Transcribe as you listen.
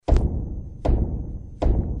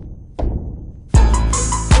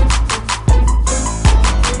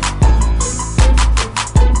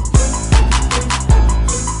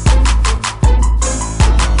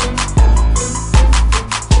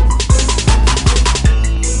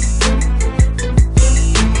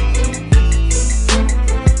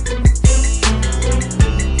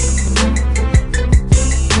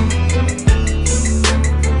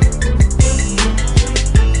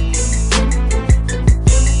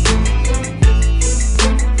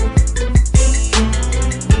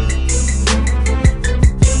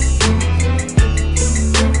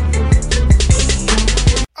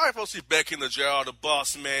on the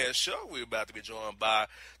Bossman Show. We're about to be joined by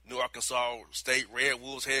New Arkansas State Red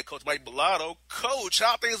Wolves head coach Mike Bellato. Coach,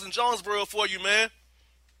 how things in Jonesboro for you, man?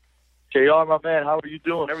 JR, my man, how are you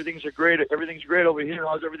doing? Everything's great over here.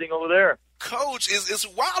 How's everything over there? Coach, it's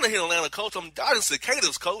wild here in Atlanta, Coach. I'm dodging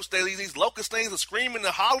cicadas, Coach. These locust things are screaming and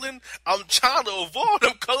hollering. I'm trying to avoid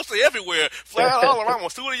them, Coach. They're everywhere. Flying all around my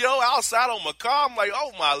studio, outside on my car. I'm like,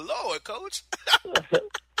 oh, my Lord, Coach.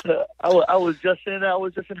 I was just in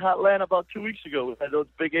Hotlanta about 2 weeks ago. We had those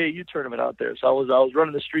big AAU tournament out there, so I was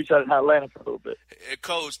running the streets out in Hotlanta for a little bit. Hey,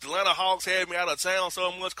 Coach, the Atlanta Hawks had me out of town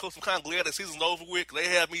so much, Coach. I'm kind of glad the season's over with. They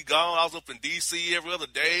had me gone. I was up in D.C. every other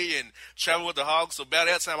day and traveling with the Hawks. So by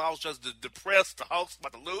that time, I was just depressed. The Hawks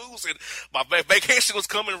about to lose, and my vacation was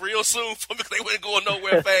coming real soon for me because they weren't going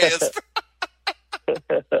nowhere fast.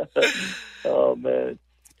 Oh man.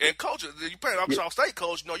 And, Coach, you play Arkansas State,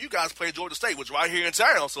 Coach. You guys play Georgia State, which is right here in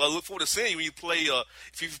town. So I look forward to seeing you when you play,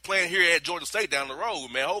 if you're playing here at Georgia State down the road,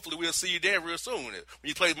 man. Hopefully we'll see you there real soon when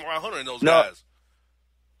you play Marion Hunter and those guys.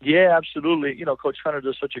 Yeah, absolutely. Coach Hunter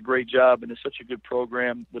does such a great job, and it's such a good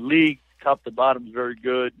program. The league, top to bottom, is very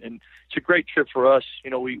good, and it's a great trip for us.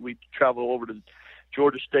 We travel over to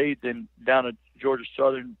Georgia State, then down to Georgia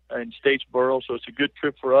Southern and Statesboro, so it's a good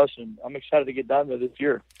trip for us, and I'm excited to get down there this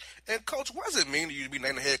year. And, Coach, what does it mean to you to be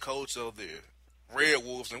named the head coach of the Red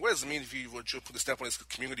Wolves, and what does it mean if you were to put a step on this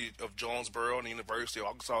community of Jonesboro and the University of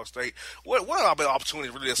Arkansas State? What are the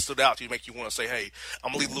opportunities really that stood out to you make you want to say, hey,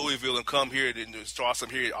 I'm going to leave Louisville and come here and start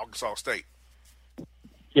something here at Arkansas State?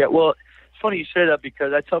 Yeah, well, it's funny you say that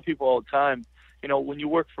because I tell people all the time, when you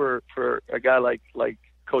work for a guy like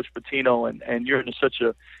Coach Pitino and you're in such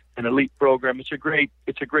an elite program, it's a great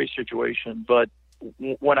situation. But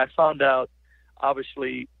when I found out,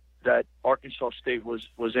 obviously, that Arkansas State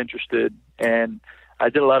was interested, and I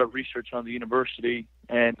did a lot of research on the university,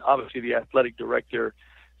 and obviously the athletic director,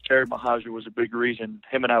 Terry Mahajer, was a big reason.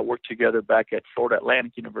 Him and I worked together back at Florida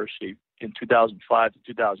Atlantic University in 2005 to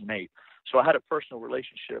 2008. So I had a personal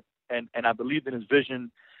relationship, and I believed in his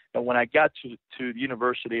vision. And when I got to the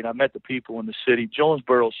university and I met the people in the city,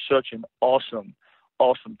 Jonesboro is such an awesome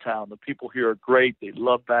town. The people here are great. They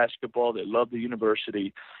love basketball. They love the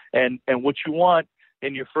university. And what you want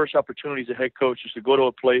in your first opportunity as a head coach is to go to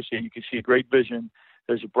a place and you can see a great vision.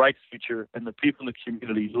 There's a bright future, and the people in the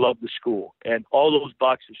community love the school. And all those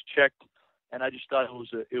boxes checked. And I just thought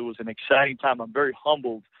it was an exciting time. I'm very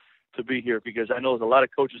humbled to be here because I know there's a lot of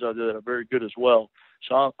coaches out there that are very good as well.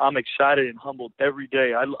 So I'm excited and humbled every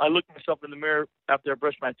day. I look myself in the mirror after I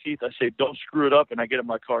brush my teeth. I say, don't screw it up, and I get in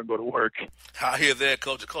my car and go to work. I hear that,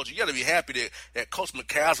 Coach. Coach, you got to be happy that Coach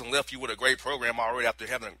McCaslin left you with a great program already after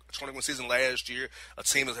having a 21 season last year, a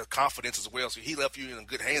team that has confidence as well. So he left you in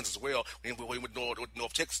good hands as well when he went to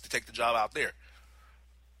North Texas to take the job out there.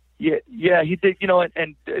 Yeah, he did.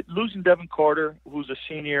 And losing Devin Carter, who's a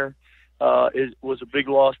senior, was a big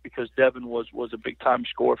loss because Devin was a big-time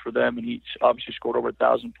scorer for them, and he obviously scored over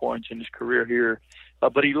 1,000 points in his career here.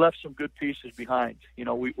 But he left some good pieces behind.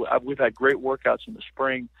 We've had great workouts in the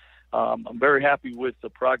spring. I'm very happy with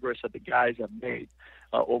the progress that the guys have made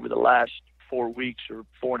over the last 4 weeks or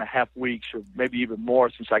 4.5 weeks or maybe even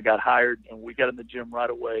more since I got hired, and we got in the gym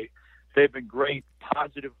right away. They've been great,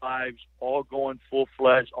 positive vibes, all going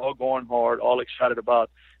full-fledged, all going hard, all excited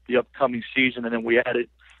about the upcoming season. And then we added,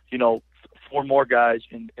 4 more guys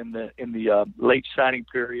in the late signing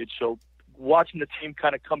period. So watching the team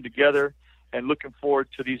kind of come together and looking forward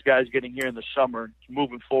to these guys getting here in the summer,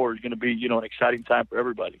 moving forward is going to be, an exciting time for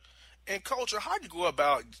everybody. And, Coach, how do you go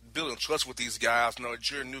about building trust with these guys?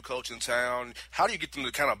 You're a new coach in town. How do you get them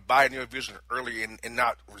to kind of buy in your vision early and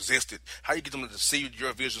not resist it? How do you get them to see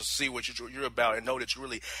your vision, see what you're about, and know that you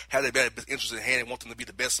really have their best interest in hand and want them to be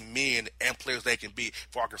the best men and players they can be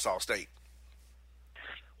for Arkansas State?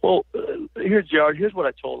 Well, here's what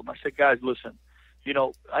I told them. I said, guys, listen,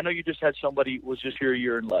 I know you just had somebody who was just here a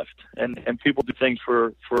year and left, and people do things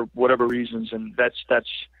for whatever reasons, and that's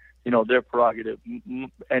their prerogative.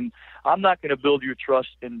 And I'm not going to build your trust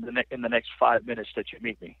in the next 5 minutes that you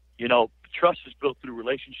meet me. Trust is built through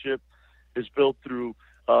relationship, is built through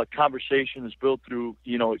conversation, is built through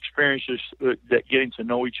experiences that getting to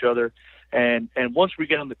know each other, and once we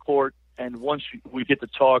get on the court. And once we get to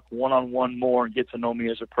talk one-on-one more and get to know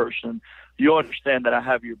me as a person, you'll understand that I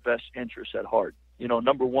have your best interests at heart.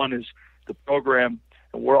 Number one is the program,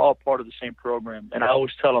 and we're all part of the same program. And I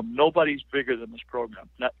always tell them, nobody's bigger than this program,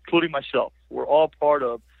 not including myself. We're all part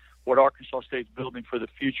of what Arkansas State's building for the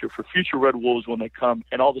future, for future Red Wolves when they come,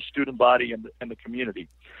 and all the student body and the community.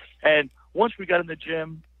 And once we got in the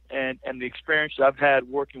gym and the experience I've had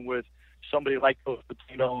working with somebody like Coach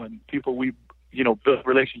Pitino and people we built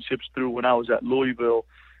relationships through when I was at Louisville,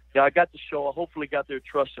 I got to show, I hopefully got their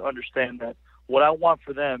trust to understand that what I want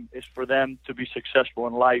for them is for them to be successful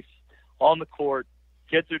in life, on the court,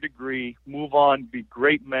 get their degree, move on, be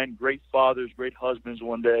great men, great fathers, great husbands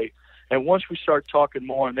one day. And once we start talking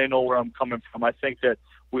more and they know where I'm coming from, I think that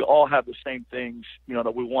we all have the same things,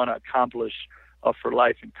 that we want to accomplish for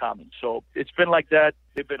life in common. So it's been like that.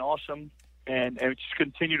 They've been awesome. And just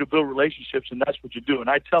continue to build relationships, and that's what you do. And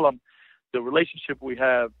I tell them the relationship we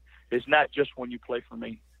have is not just when you play for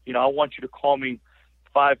me. I want you to call me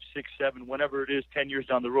 5, 6, 7, whenever it is, 10 years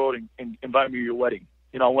down the road and invite me to your wedding.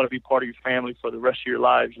 I want to be part of your family for the rest of your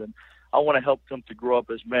lives, and I want to help them to grow up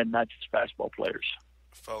as men, not just basketball players.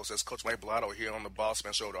 Folks, that's Coach Mike Bellotto here on the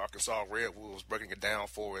Bossman Show, the Arkansas Red Wolves, breaking it down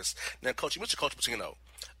for us. Now, Coach, you mentioned Coach Pitino.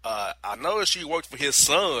 I noticed you worked for his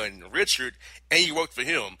son, Richard, and you worked for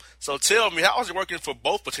him. So tell me, how was it working for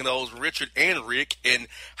both Patinos, Richard and Rick, and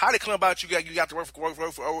how did it come about you got to work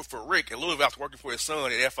for Rick and Louisville after working for his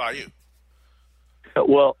son at FIU?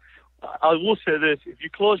 Well, I will say this. If you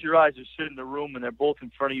close your eyes and sit in the room and they're both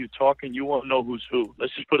in front of you talking, you won't know who's who.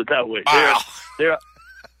 Let's just put it that way. Wow.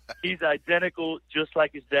 He's identical, just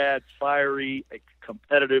like his dad, fiery,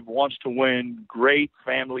 competitive, wants to win, great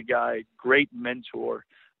family guy, great mentor,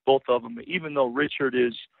 both of them. Even though Richard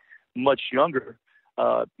is much younger,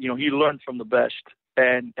 he learned from the best.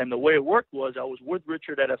 And the way it worked was I was with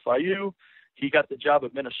Richard at FIU. He got the job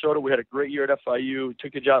at Minnesota. We had a great year at FIU.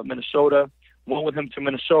 Took the job at Minnesota, went with him to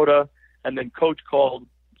Minnesota, and then Coach called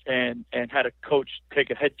and had a coach take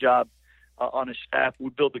a head job on his staff. We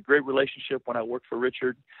built a great relationship when I worked for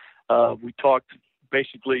Richard. We talked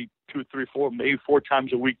basically 2, 3, 4, maybe 4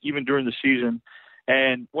 times a week, even during the season.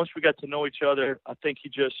 And once we got to know each other, I think he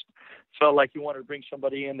just felt like he wanted to bring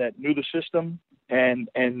somebody in that knew the system and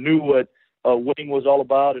knew what winning was all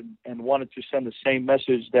about and wanted to send the same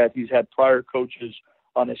message that he's had prior coaches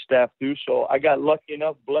on his staff do. So I got lucky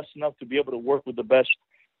enough, blessed enough to be able to work with the best,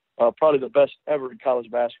 probably the best ever in college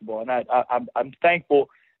basketball. And I'm thankful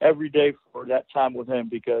every day for that time with him,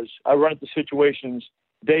 because I run into situations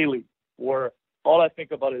daily where all I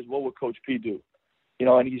think about is what would Coach P do,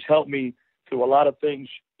 and he's helped me through a lot of things,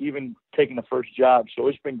 even taking the first job. So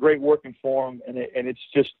it's been great working for him, and it's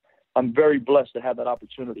just, I'm very blessed to have that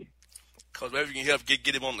opportunity. Because maybe you can help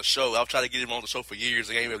get him on the show. I've tried to get him on the show for years.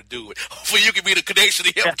 I ain't able to do it. Hopefully you can be the connection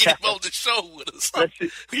to help get him on the show with us. Let's see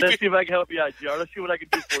if I can help you out, JR. Let's see what I can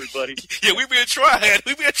do for you, buddy. Yeah, we've been trying.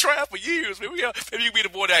 We've been trying for years. Maybe you can be the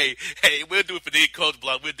boy that, hey, we'll do it for the Coach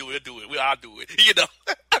Block. We'll do it. I'll do it.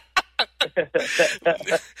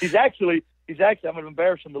 He's actually, I'm going to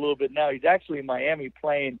embarrass him a little bit now. He's actually in Miami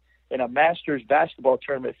playing in a Masters basketball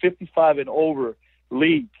tournament, 55 and over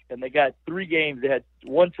league, and they got 3 games. They had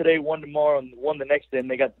one today, one tomorrow, and one the next day, and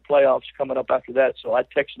they got the playoffs coming up after that. So I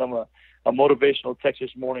texted them a motivational text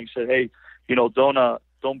this morning, said, hey, don't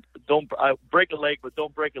break a leg, but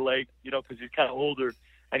don't break a leg, because he's kind of older.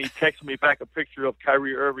 And he texted me back a picture of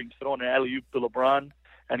Kyrie Irving throwing an alley-oop to LeBron,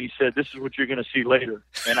 and he said, this is what you're going to see later.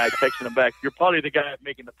 And I texted him back, you're probably the guy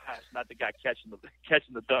making the pass, not the guy catching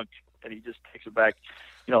the dunk. And he just texted back,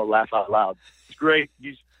 laugh out loud. It's great.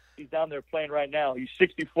 He's down there playing right now. He's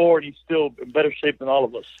 64, and he's still in better shape than all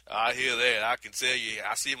of us. I hear that. I can tell you.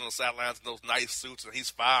 I see him on the sidelines in those nice suits, and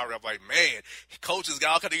he's fiery. I'm like, man, Coach has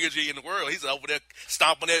got all kind of energy in the world. He's over there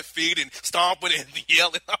stomping that feet and stomping and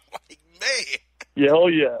yelling. I'm like, man. Yeah, oh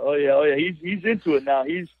yeah. He's into it now.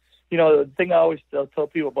 He's, the thing I always tell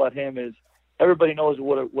people about him is everybody knows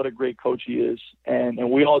what a great coach he is,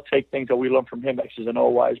 and we all take things that we learn from him, X's and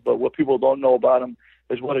O's. But what people don't know about him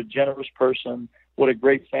is what a generous person, what a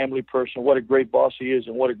great family person, what a great boss he is,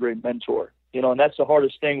 and what a great mentor. And that's the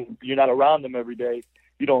hardest thing. You're not around him every day.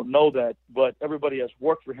 You don't know that. But everybody that's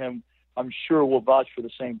worked for him, I'm sure, will vouch for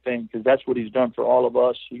the same thing, because that's what he's done for all of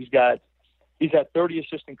us. He's had 30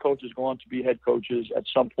 assistant coaches go on to be head coaches at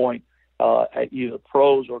some point at either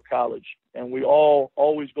pros or college. And we all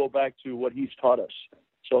always go back to what he's taught us.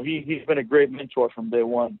 So he's been a great mentor from day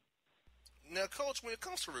one. Now, Coach, when it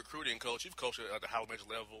comes to recruiting, Coach, you've coached at the high major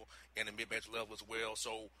level and the mid-major level as well.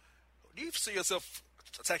 So do you see yourself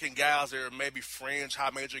attacking guys that are maybe fringe high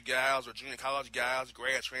major guys or junior college guys,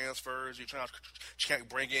 grad transfers? You're trying to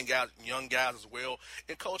bring in guys, young guys as well.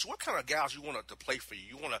 And, Coach, what kind of guys you want to play for you?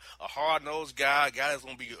 You want a hard-nosed guy, a guy that's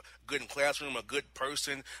going to be good in classroom, a good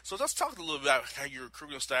person. So let's talk a little bit about how your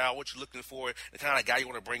recruiting style, what you're looking for, and the kind of guy you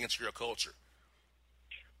want to bring into your culture.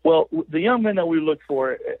 Well, the young men that we look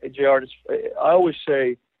for, JR, I always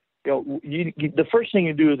say, the first thing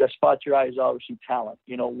you do is that spot your eye is obviously talent.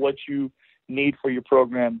 What you need for your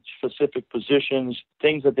program, specific positions,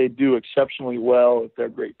 things that they do exceptionally well. If they're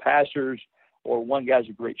great passers, or one guy's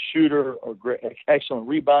a great shooter, or great, excellent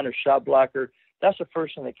rebounder, shot blocker, that's the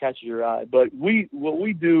first thing that catches your eye. But what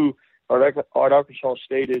we do at Arkansas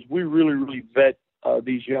State is we really, really vet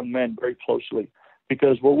these young men very closely,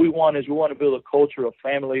 because what we want to build a culture of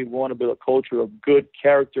family. We want to build a culture of good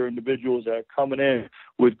character individuals that are coming in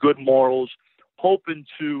with good morals, hoping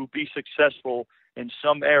to be successful in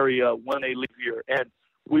some area when they leave here. And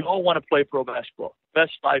we all want to play pro basketball.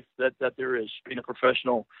 Best life that there is, being a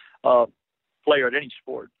professional player at any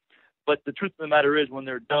sport. But the truth of the matter is, when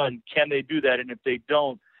they're done, can they do that? And if they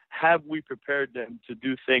don't, have we prepared them to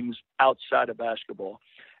do things outside of basketball?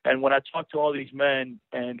 And when I talk to all these men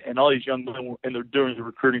and all these young men during the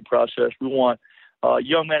recruiting process, we want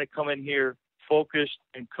young men to come in here focused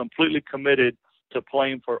and completely committed to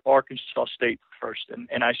playing for Arkansas State first.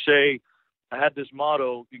 And I say, I had this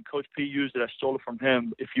motto, and Coach P used it, I stole it from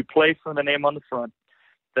him: if you play for the name on the front,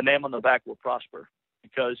 the name on the back will prosper.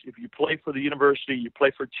 Because if you play for the university, you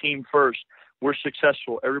play for team first, we're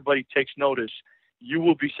successful, everybody takes notice, you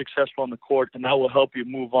will be successful on the court, and that will help you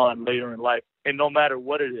move on later in life, and no matter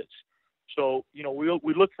what it is. So,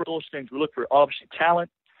 we look for those things. We look for, obviously, talent,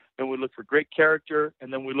 then we look for great character,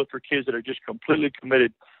 and then we look for kids that are just completely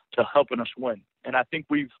committed to helping us win. And I think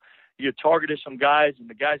we've targeted some guys, and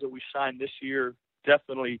the guys that we signed this year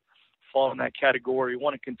definitely fall in that category. We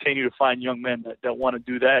want to continue to find young men that want to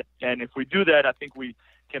do that. And if we do that, I think we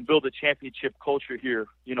can build a championship culture here,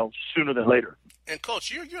 sooner than later. And,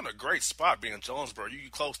 Coach, you're in a great spot being in Jonesboro. You're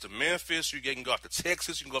close to Memphis. You can go up to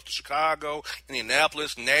Texas. You can go up to Chicago,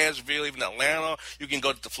 Indianapolis, Nashville, even Atlanta. You can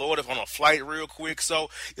go to Florida on a flight real quick. So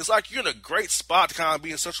it's like you're in a great spot to kind of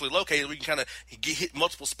be centrally located. We can kind of hit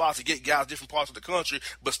multiple spots and get guys different parts of the country,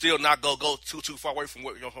 but still not go too far away from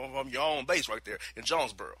your own base right there in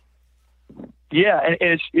Jonesboro. Yeah, and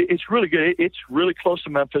it's really good. It's really close to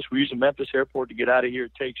Memphis. We use the Memphis airport to get out of here.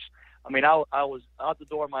 It takes, I was out the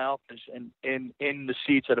door of my office and in the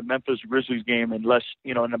seats at a Memphis Grizzlies game in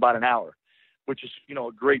about an hour, which is,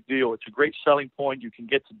 a great deal. It's a great selling point. You can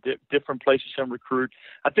get to different places and recruit.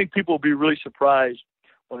 I think people will be really surprised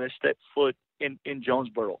when they step foot in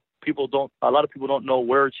Jonesboro. A lot of people don't know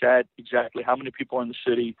where it's at exactly, how many people are in the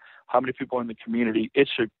city, how many people are in the community.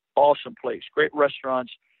 It's an awesome place, great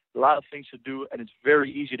restaurants, a lot of things to do, and it's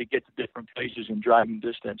very easy to get to different places in driving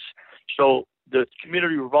distance. So the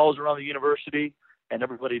community revolves around the university, and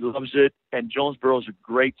everybody loves it, and Jonesboro is a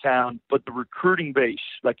great town. But the recruiting base,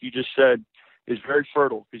 like you just said, is very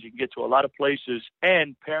fertile because you can get to a lot of places,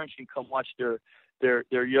 and parents can come watch their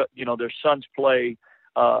sons play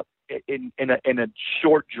in a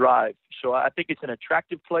short drive. So I think it's an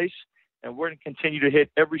attractive place, and we're going to continue to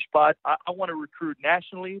hit every spot. I want to recruit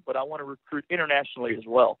nationally, but I want to recruit internationally as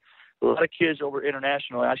well. A lot of kids over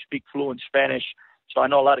international. I speak fluent Spanish, so I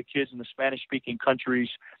know a lot of kids in the Spanish-speaking countries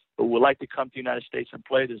who would like to come to the United States and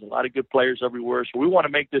play. There's a lot of good players everywhere. So we want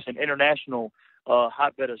to make this an international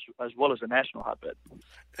hotbed as well as a national hotbed.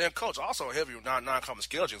 And, Coach, also heavy non-conference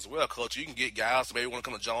scheduling as well, Coach. You can get guys who maybe want to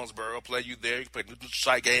come to Jonesboro, play you there. You can play a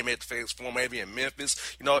site game at the Phase 4, maybe in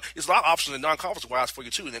Memphis. It's a lot of options in non-conference-wise for you,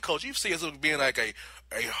 too. And, then, Coach, you see it as being like a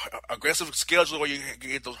aggressive schedule where you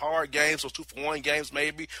get those hard games, those 2-for-1 games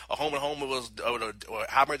maybe, a home-and-home or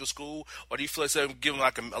a high-major school, or do you feel like giving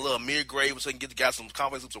like a little mid-grade so you can get the guys some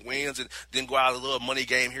confidence, some wins, and then go out a little money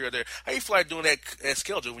game here or there? How do you feel like doing that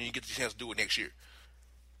schedule when you get the chance to do it next year?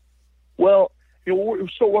 Well, we're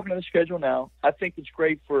still working on the schedule now. I think it's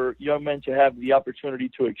great for young men to have the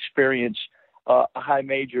opportunity to experience a high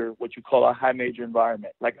major, what you call a high major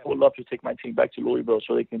environment. Like, I would love to take my team back to Louisville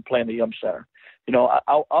so they can play in the Yum Center.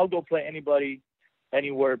 I'll go play anybody,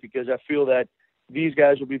 anywhere, because I feel that these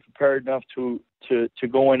guys will be prepared enough to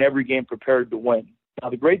go in every game prepared to win.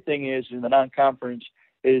 Now, the great thing is in the non-conference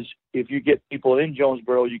is if you get people in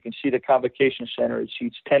Jonesboro, you can see the Convocation Center. It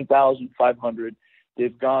seats 10,500.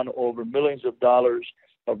 They've gone over millions of dollars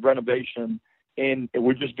of renovation, and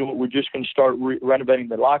we're just going to start renovating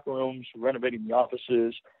the locker rooms, renovating the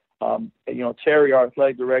offices. Terry, our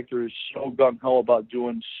athletic director, is so gung-ho about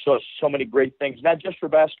doing so many great things, not just for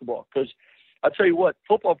basketball. Because I'll tell you what,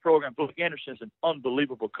 football program, Billy Anderson's an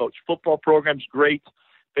unbelievable coach. Football program's great.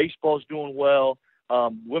 Baseball's doing well.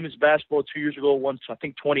 Women's basketball 2 years ago won, I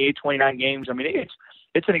think, 28, 29 games. I mean,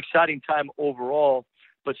 it's an exciting time overall.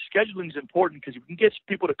 But scheduling is important because if you can get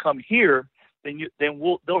people to come here, then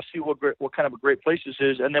they'll see what kind of a great place this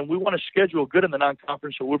is, and then we want to schedule good in the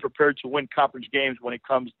non-conference so we're prepared to win conference games when it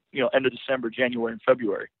comes, end of December, January, and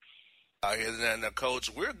February. And then,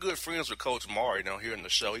 Coach, we're good friends with Coach Maury here in the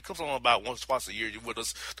show. He comes on about once or twice a year with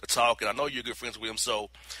us to talk, and I know you're good friends with him.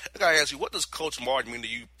 So I got to ask you, what does Coach Maury mean to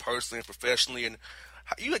you personally and professionally, and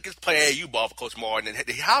You get to play AAU ball for Coach Martin.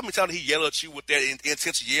 And how many times did he yell at you with that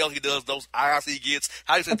intense yell he does, those eyes he gets?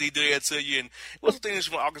 How did he do that to you? And what's the thing that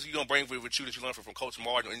you're going to bring with you that you learned from Coach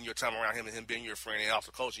Martin in your time around him and him being your friend and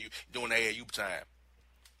also coaching you during the AAU time?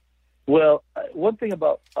 Well, one thing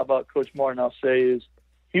about Coach Martin I'll say is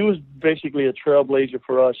he was basically a trailblazer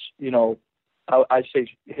for us, I say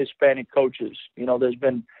Hispanic coaches. There's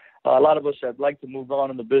been a lot of us that like to move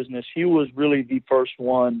on in the business. He was really the first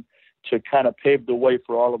one to kind of pave the way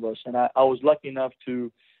for all of us. And I was lucky enough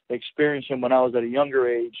to experience him when I was at a younger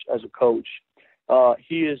age as a coach.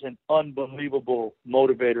 He is an unbelievable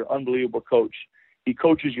motivator, unbelievable coach. He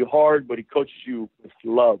coaches you hard, but he coaches you with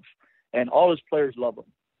love. And all his players love him.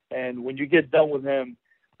 And when you get done with him,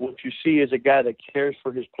 what you see is a guy that cares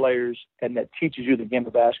for his players and that teaches you the game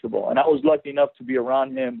of basketball. And I was lucky enough to be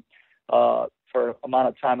around him for an amount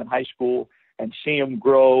of time in high school and see him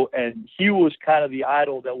grow. And he was kind of the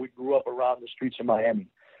idol that we grew up around the streets of Miami,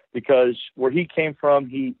 because where he came from,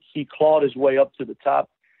 he clawed his way up to the top.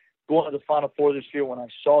 Going to the Final Four this year, when I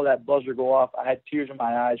saw that buzzer go off, I had tears in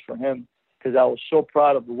my eyes for him because I was so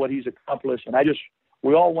proud of what he's accomplished. And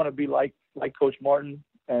we all want to be like Coach Martin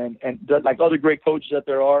and like other great coaches that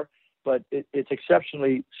there are, but it's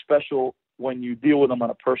exceptionally special when you deal with them on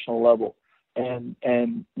a personal level. And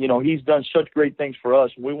he's done such great things for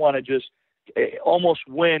us. We want to just almost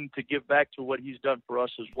win to give back to what he's done for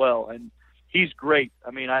us as well. And he's great.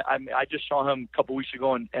 I mean, I just saw him a couple weeks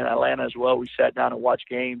ago in Atlanta as well. We sat down and watched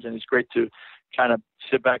games, and it's great to kind of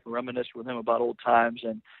sit back and reminisce with him about old times,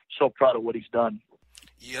 and so proud of what he's done.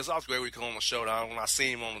 Yeah, it's always great when he come on the show. When I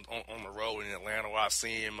see him on the road in Atlanta, or I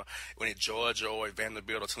see him when in Georgia or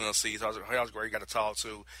Vanderbilt or Tennessee, he's always great. He got to talk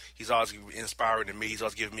to. He's always inspiring to me. He's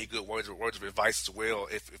always giving me good words of advice as well.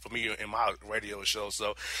 For me in my radio show,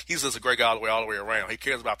 so he's just a great guy all the way around. He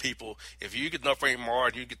cares about people. If you get enough Frank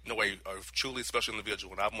Martin, you get to know a truly special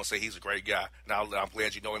individual. And I'm gonna say he's a great guy. And I'm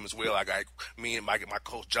glad you know him as well. Me and my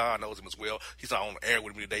coach John knows him as well. He's not on the air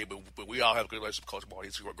with me today, but we all have a good relationship with Coach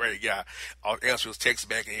Martin. He's a great guy. I'll answer his text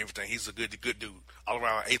back and everything. He's a good dude, all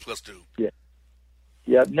around A+ dude.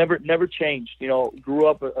 Yeah, never changed. Grew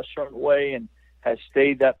up a certain way and has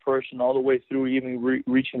stayed that person all the way through, even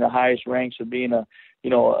reaching the highest ranks of being a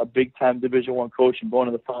big time Division I coach and going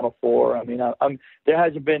to the Final Four. I mean, there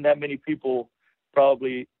hasn't been that many people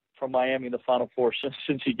probably from Miami in the Final Four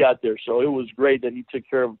since he got there. So it was great that he took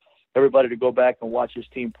care of everybody to go back and watch his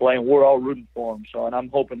team play, and we're all rooting for him. So, and I'm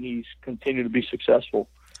hoping he's continued to be successful.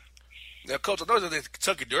 Now, Coach, I know that the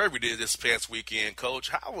Kentucky Derby did this past weekend,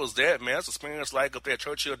 Coach. How was that, man? What's the experience like up there at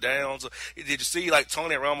Churchill Downs? Did you see, like,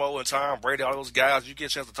 Tony Romo and Tom Brady, all those guys? Did you get a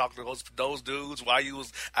chance to talk to those dudes while you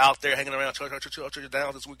was out there hanging around Churchill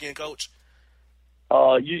Downs this weekend, Coach?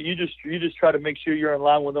 You just try to make sure you're in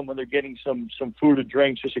line with them when they're getting some food or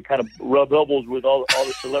drinks, just to kind of rub elbows with all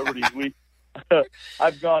the celebrities.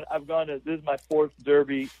 I've gone to, this is my fourth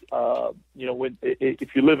Derby.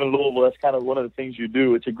 If you live in Louisville, that's kind of one of the things you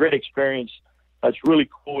do. It's a great experience. It's really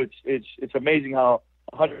cool. It's amazing how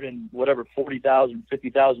 40,000,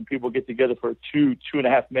 50,000 people get together for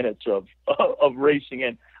 2.5 minutes of racing.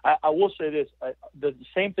 And I will say this, the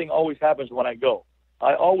same thing always happens when I go.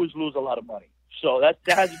 I always lose a lot of money. So that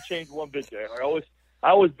hasn't changed one bit there. I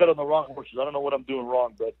always bet on the wrong horses. I don't know what I'm doing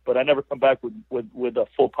wrong, but I never come back with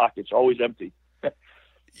full pockets, always empty.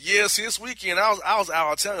 Yeah, see, this weekend, I was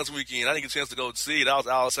out of town this weekend. I didn't get a chance to go see it. I was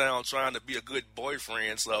out of town trying to be a good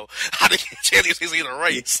boyfriend, so I didn't get a chance to see the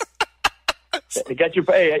race. At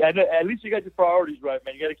least you got your priorities right,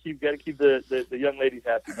 man. You got to keep the young ladies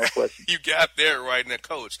happy, no question. You got that right now,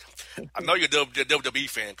 Coach. I know you're a WWE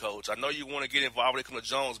fan, Coach. I know you want to get involved when it comes to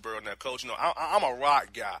Jonesboro now, Coach. I'm a Rock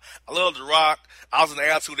guy. I love the Rock. I was in the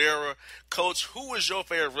Attitude Era. Coach, who is your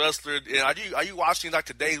favorite wrestler? And are you watching like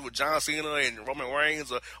today with John Cena and Roman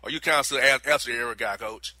Reigns, or are you kind of still an Attitude Era guy,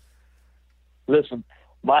 Coach? Listen,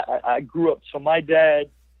 I grew up. So my dad,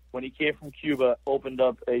 when he came from Cuba, opened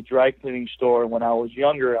up a dry cleaning store. When I was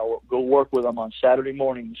younger, I would go work with him on Saturday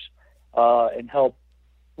mornings and help,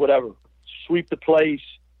 sweep the place,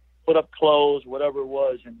 put up clothes, whatever it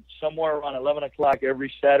was. And somewhere around 11 o'clock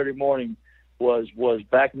every Saturday morning was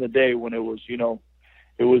back in the day when it was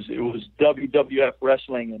WWF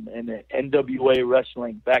wrestling and the NWA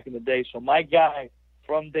wrestling back in the day. So my guy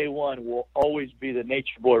from day one will always be the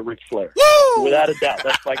Nature Boy Ric Flair. Woo! Without a doubt.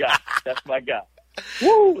 That's my guy. That's my guy.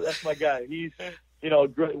 Woo! That's my guy. He's,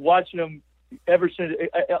 watching him ever since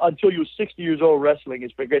until he was 60 years old wrestling.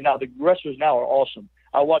 It's been great. Now the wrestlers now are awesome.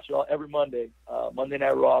 I watch it every Monday, Monday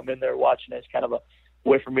Night Raw. I'm in there watching it. It's kind of a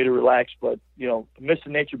way for me to relax. But Mr.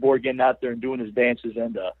 Nature Boy getting out there and doing his dances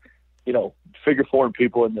and figure four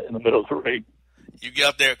people in the middle of the ring. You get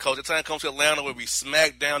up there, Coach. The time it comes to Atlanta where we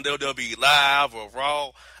SmackDown, WWE Live or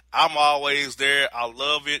Raw, I'm always there. I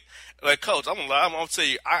love it. Like, Coach, I'm gonna tell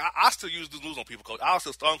you, I still use the news on people, Coach. I'll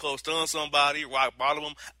still Stone Cold stun somebody, rock bottom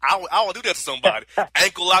them. I will do that to somebody.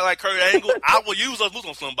 Ankle lock like Kurt Angle. I will use those moves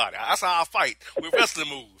on somebody. That's how I fight with wrestling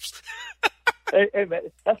moves. Hey, man,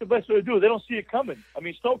 that's the best way to do it. They don't see it coming. I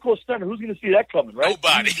mean, Stone Cold Stunner, who's going to see that coming, right?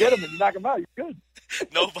 Nobody. You get him and you knock him out, you're good.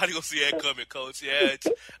 Nobody going to see that coming, Coach. Yeah,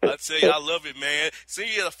 I tell you, I love it, man.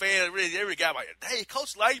 See, you're a fan, really, every guy like, hey,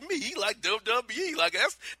 Coach like me. He like WWE. Like,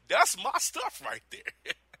 that's my stuff right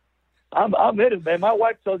there. I'm in it, man. My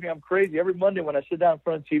wife tells me I'm crazy. Every Monday when I sit down in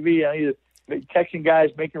front of TV, I'm either texting guys,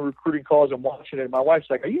 making recruiting calls, and watching it. And my wife's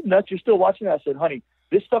like, are you nuts? You're still watching it? I said, honey,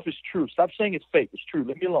 this stuff is true. Stop saying it's fake. It's true.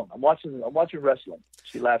 Leave me alone. I'm watching wrestling.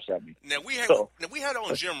 She laughs at me. Now we had on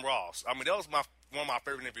Jim Ross. I mean, that was one of my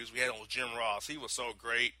favorite interviews we had on Jim Ross. He was so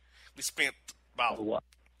great. We spent about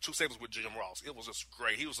 2 seconds with Jim Ross. It was just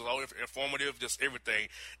great. He was so informative, just everything.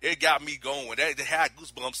 It got me going. That had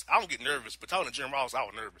goosebumps. I don't get nervous, but talking to Jim Ross, I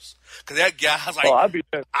was nervous because that guy. I was like,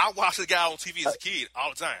 I watched the guy on TV as a kid all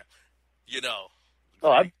the time. You know.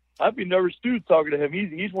 Oh, I'd be nervous too talking to him.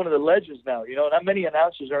 He's one of the legends now. You know, not many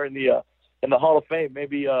announcers are in the Hall of Fame.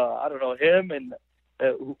 Maybe I don't know him and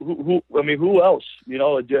who else? You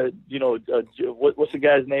know, what's the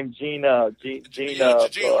guy's name? Gene whatever.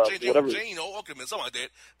 Gene Okerman, something like that.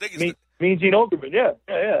 Mean Gene Okerman, yeah.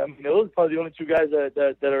 I mean, those are probably the only two guys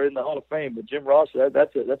that are in the Hall of Fame. But Jim Ross,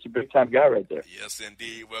 that's a big time guy right there. Yes,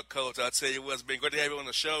 indeed. Well, Coach, I'll tell you what, it's been great to have you on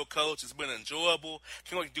the show, Coach. It's been enjoyable.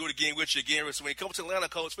 Can't wait to do it again with you again. So when you come to Atlanta,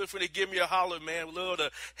 Coach, feel free to give me a holler, man. We'd love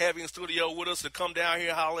to have you in the studio with us to come down here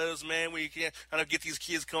and holler at us, man. When you can kind of get these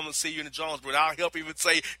kids to come and see you in the Jonesboro. I'll help even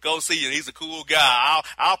say, go see you. He's a cool guy.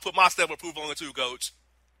 I'll put my stamp of approval on it too, Coach.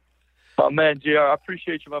 Oh, man, JR, I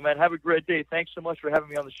appreciate you, my man. Have a great day. Thanks so much for having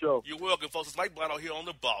me on the show. You're welcome, folks. It's Mike Blotto here on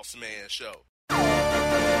the Bossman Show.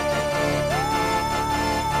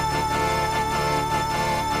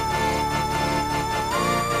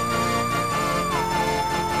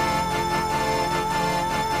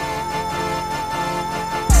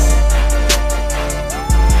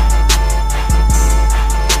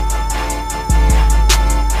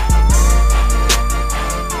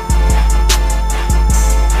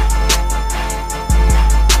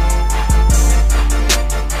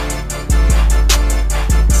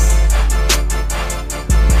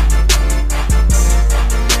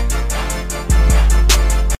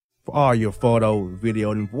 For all your photo,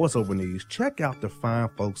 video, and voiceover needs, check out the fine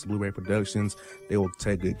folks at Blueberry Productions. They will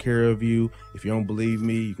take good care of you. If you don't believe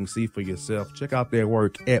me, you can see for yourself. Check out their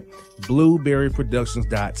work at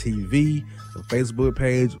blueberryproductions.tv, the Facebook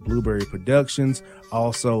page, Blueberry Productions,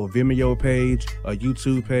 also a Vimeo page, a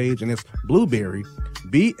YouTube page, and it's Blueberry,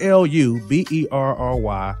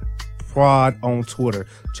 BLUBERRY, Prod on Twitter.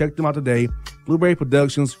 Check them out today. Blueberry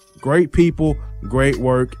Productions, great people, great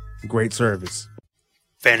work, great service.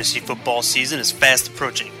 Fantasy football season is fast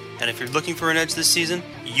approaching, and if you're looking for an edge this season,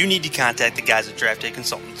 you need to contact the guys at Draft Day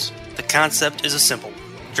Consultants. The concept is a simple one.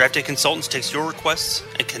 Draft Day Consultants takes your requests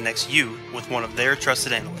and connects you with one of their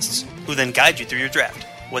trusted analysts, who then guide you through your draft,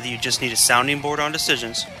 whether you just need a sounding board on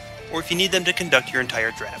decisions, or if you need them to conduct your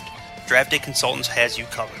entire draft. Draft Day Consultants has you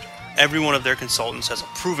covered. Every one of their consultants has a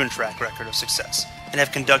proven track record of success, and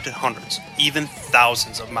have conducted hundreds, even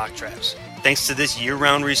thousands of mock drafts. Thanks to this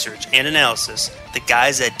year-round research and analysis, the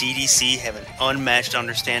guys at DDC have an unmatched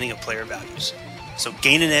understanding of player values. So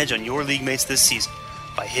gain an edge on your league mates this season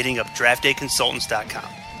by hitting up draftdayconsultants.com.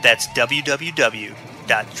 That's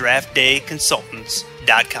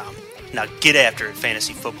www.draftdayconsultants.com. Now get after it,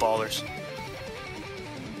 fantasy footballers.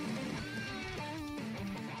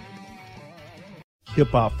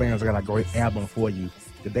 Hip-hop fans, I got a great album for you.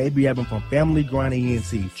 The debut album from Family Grind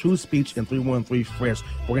ENT, True Speech and 313 Fresh.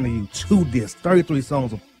 We're going to give you 2 discs, 33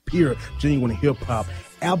 songs of pure, genuine hip-hop.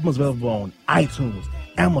 Albums available on iTunes,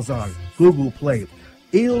 Amazon, Google Play,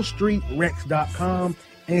 illstreetrex.com,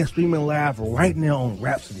 and streaming live right now on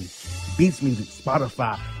Rhapsody, Beats Music,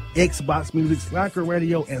 Spotify, Xbox Music, Slacker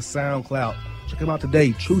Radio, and SoundCloud. Check them out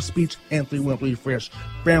today, True Speech and 313 Fresh,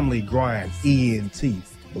 Family Grind ENT.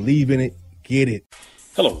 Believe in it, get it.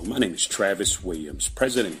 Hello, my name is Travis Williams,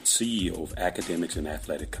 President and CEO of Academics and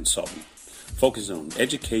Athletic Consulting, focusing on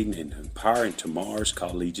educating and empowering tomorrow's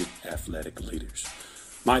collegiate athletic leaders.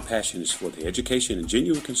 My passion is for the education and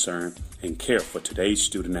genuine concern and care for today's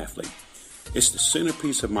student athlete. It's the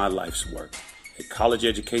centerpiece of my life's work. A college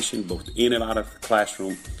education, both in and out of the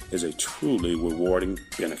classroom, is a truly rewarding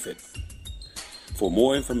benefit. For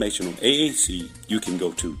more information on AAC, you can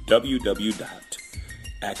go to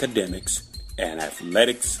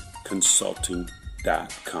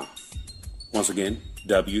www.academicsandathleticsconsulting.com. Once again,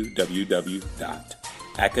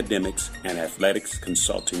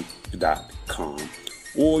 www.academicsandathleticsconsulting.com,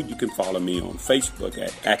 or you can follow me on Facebook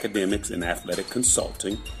at Academics and Athletic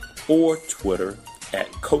Consulting, or Twitter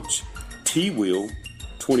at Coach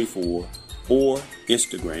TWill24, or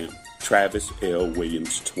Instagram Travis L.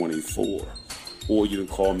 Williams 24, or you can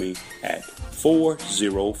call me at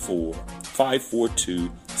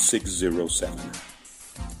 404-542-6079.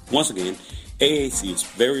 Once again, AAC is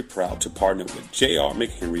very proud to partner with J.R.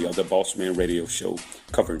 McHenry of the Bossman Radio Show,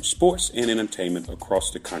 covering sports and entertainment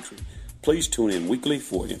across the country. Please tune in weekly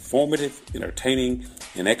for informative, entertaining,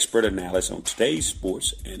 and expert analysis on today's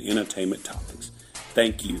sports and entertainment topics.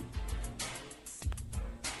 Thank you.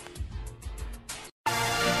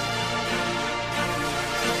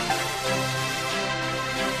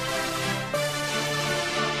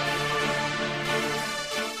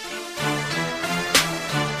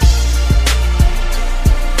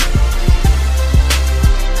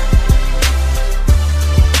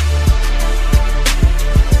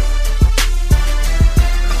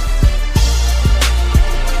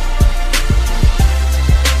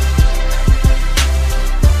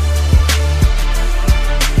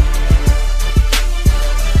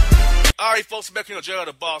 Back here on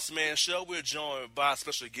the Bossman Show, we're joined by a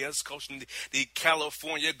special guest coaching the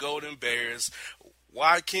California Golden Bears,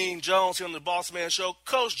 Joaquin Jones, here on the Bossman Show.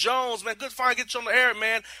 Coach Jones, man, good to finally get you on the air,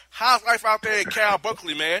 man. How's life out there at Cal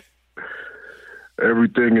Berkeley, man?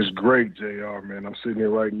 Everything is great, JR, man. I'm sitting here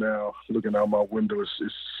right now looking out my window. It's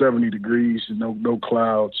 70 degrees, no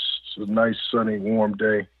clouds. It's a nice, sunny, warm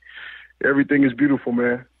day. Everything is beautiful,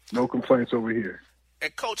 man. No complaints over here.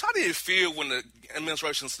 And, Coach, how did it feel when the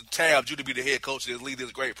administration tabbed you to be the head coach to lead this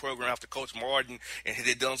great program after Coach Martin, and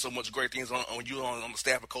they'd done so much great things on the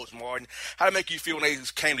staff of Coach Martin? How did it make you feel when they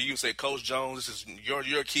came to you and said, Coach Jones, this is your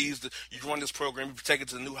keys. You run this program. You take it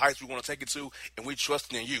to the new heights we want to take it to, and we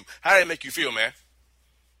trust in you. How did it make you feel, man?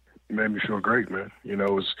 It made me feel great, man. You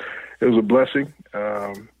know, it was a blessing.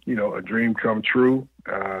 A dream come true.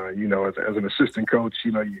 As an assistant coach,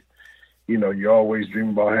 you always dream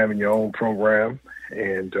about having your own program.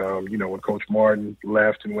 And, when Coach Martin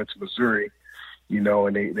left and went to Missouri,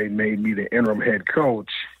 and they made me the interim head coach,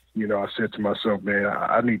 I said to myself, man,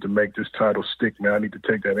 I need to make this title stick, man. I need to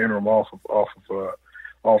take that interim off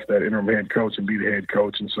that interim head coach and be the head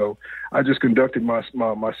coach. And so I just conducted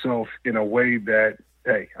myself in a way that,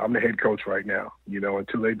 hey, I'm the head coach right now,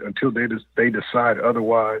 until they decide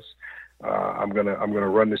otherwise. I'm gonna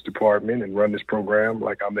run this department and run this program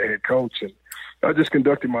like I'm the head coach, and I just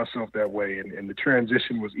conducted myself that way. And the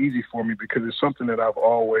transition was easy for me because it's something that I've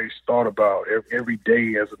always thought about every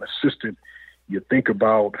day as an assistant. You think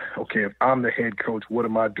about, okay, if I'm the head coach, what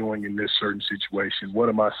am I doing in this certain situation? What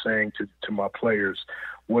am I saying to my players?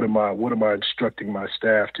 What am I instructing my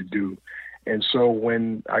staff to do? And so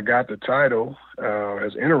when I got the title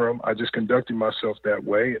as interim, I just conducted myself that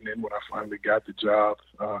way. And then when I finally got the job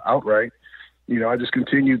outright, I just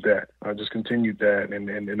continued that.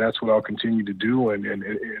 And that's what I'll continue to do. And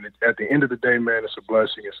at the end of the day, man, it's a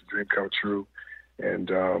blessing. It's a dream come true. And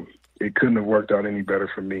it couldn't have worked out any better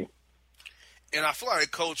for me. And I feel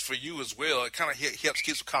like, Coach, for you as well, it kind of helps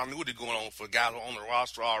keep some continuity going on for guys who are on the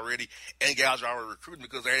roster already and guys who are already recruiting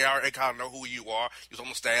because they kind of know who you are. You're on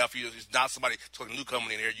the staff. You're not somebody new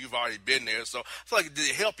coming in here. You've already been there. So I feel like did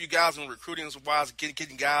it help you guys in recruiting-wise,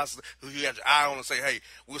 getting guys who you had your eye on and say, hey,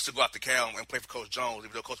 we'll still go out to Cal and play for Coach Jones,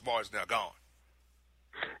 even though Coach Martin's now gone?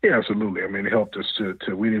 Yeah, absolutely. I mean, it helped us to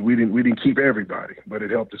we didn't keep everybody, but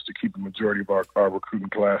it helped us to keep the majority of our recruiting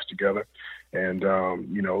class together. And,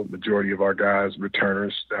 majority of our guys,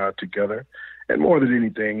 returners, together. And more than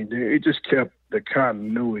anything, it just kept the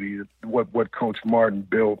continuity, what Coach Martin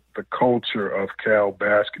built, the culture of Cal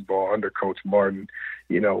basketball under Coach Martin.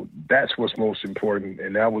 That's what's most important,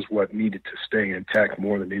 and that was what needed to stay intact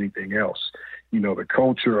more than anything else. The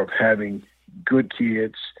culture of having good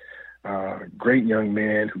kids, great young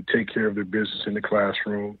men who take care of their business in the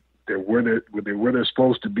classroom. They're where they're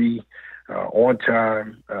supposed to be. On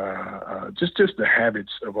time, just the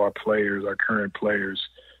habits of our players, our current players,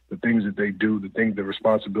 the things that they do, the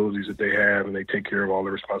responsibilities that they have, and they take care of all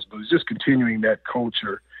the responsibilities. Just continuing that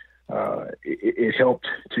culture, it helped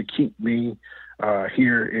to keep me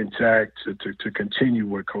here intact to continue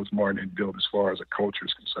what Coach Martin had built as far as a culture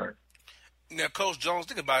is concerned. Now, Coach Jones,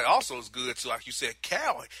 think about it. Also, it's good too. Like you said,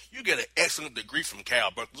 Cal, you get an excellent degree from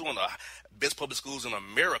Cal. But it's one of the best public schools in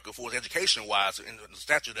America for education-wise and the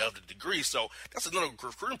stature of the degree. So that's another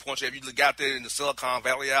recruiting point. If you look out there in the Silicon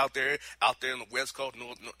Valley, out there in the West Coast,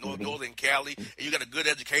 Northern Cali, and you got a good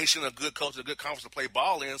education, a good coach, a good conference to play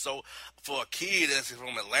ball in. So for a kid that's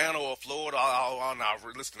from Atlanta or Florida, all on our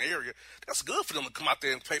listening area, that's good for them to come out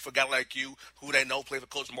there and play for a guy like you, who they know play for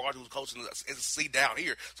Coach Martin, who's coaching the SEC down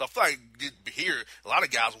here. So I feel like here, a lot of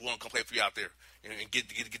guys will want to come play for you out there and get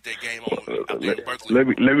their game on out there in Berkeley.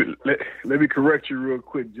 Let me correct you real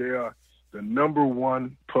quick, JR. The number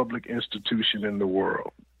one public institution in the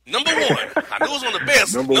world. Number one. I knew it was one of the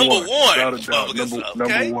best. Number one. Without a doubt.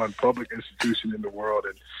 Number one public institution in the world.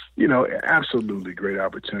 And, absolutely great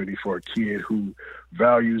opportunity for a kid who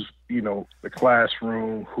values, the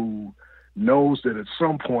classroom, who knows that at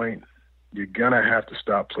some point you're going to have to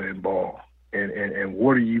stop playing ball. And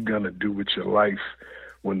what are you going to do with your life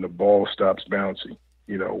when the ball stops bouncing?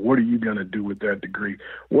 What are you going to do with that degree?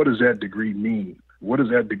 What does that degree mean? What does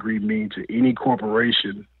that degree mean to any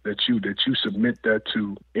corporation that you submit that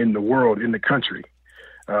to in the world, in the country?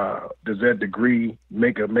 Does that degree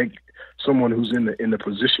make someone who's in the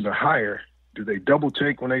position to hire? Do they double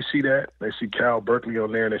take when they see that? They see Cal, Berkeley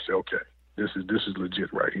on there, and they say, okay, this is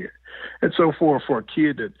legit right here. And so for a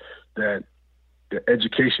kid that the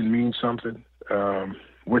education means something,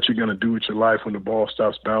 what you're going to do with your life when the ball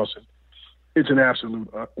stops bouncing, it's an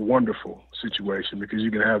absolute wonderful situation because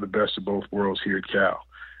you can have the best of both worlds here at Cal.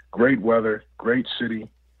 Great weather, great city,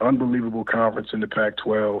 unbelievable conference in the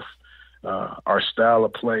Pac-12. Our style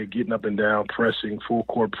of play, getting up and down, pressing, full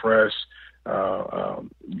court press,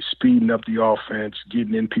 speeding up the offense,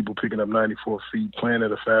 getting in people, picking up 94 feet, playing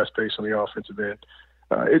at a fast pace on the offensive end.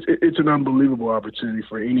 It's an unbelievable opportunity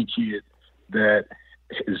for any kid that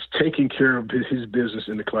is taking care of his business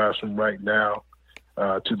in the classroom right now,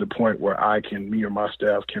 to the point where me or my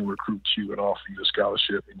staff can recruit you and offer you a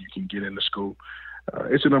scholarship and you can get into school.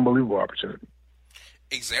 It's an unbelievable opportunity.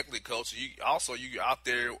 Exactly, Coach. You out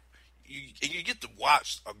there, you get to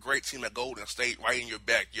watch a great team at Golden State right in your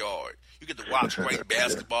backyard. You get to watch great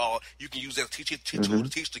basketball. You can use that to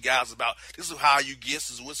teach the guys about this is how you get.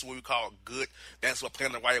 This is what we call good basketball,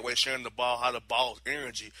 playing the right way, sharing the ball, how the ball is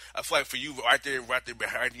energy. I feel like for you, right there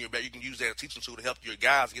behind your back, you can use that teaching tool to help your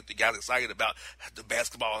guys get the guys excited about the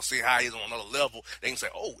basketball and see how he's on another level. They can say,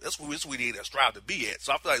 "Oh, that's what we need to strive to be at."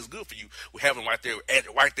 So I feel like it's good for you. We have them right there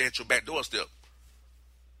at your back doorstep.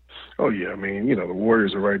 Oh, yeah. I mean, the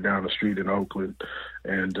Warriors are right down the street in Oakland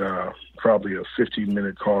and probably a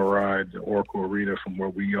 15-minute car ride to Oracle Arena from where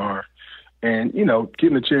we are. And,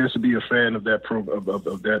 getting a chance to be a fan of that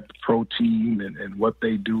pro team and what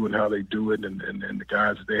they do and how they do it and the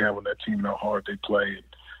guys that they have on that team and how hard they play and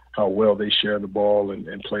how well they share the ball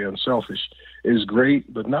and play unselfish is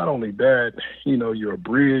great. But not only that, you're a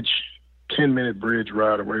 10-minute bridge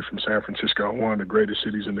ride away from San Francisco, one of the greatest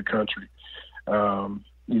cities in the country.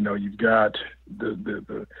 You've got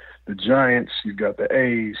the Giants, you've got the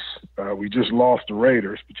A's. We just lost the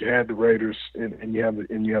Raiders, but you had the Raiders, and you have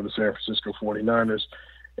the San Francisco 49ers.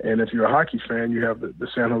 And if you're a hockey fan, you have the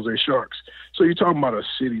San Jose Sharks. So you're talking about a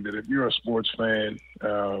city that, if you're a sports fan,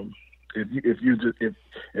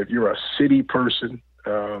 if you're a city person,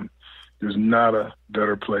 there's not a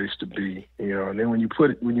better place to be. And then when you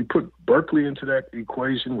put Berkeley into that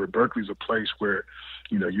equation, where Berkeley's a place where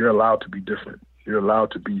you're allowed to be different. You're allowed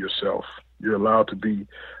to be yourself. You're allowed to be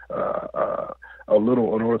a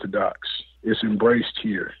little unorthodox. It's embraced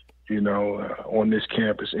here, on this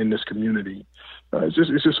campus, in this community. It's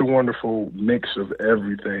just a wonderful mix of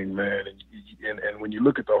everything, man. And when you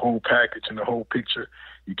look at the whole package and the whole picture,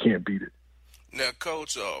 you can't beat it. Now,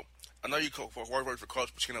 Coach, I know you work for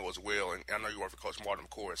Coach Pacino as well, and I know you work for Coach Martin, of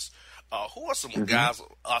course. Who are some guys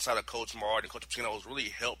outside of Coach Martin, Coach Pacino, who's really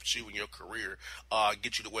helped you in your career,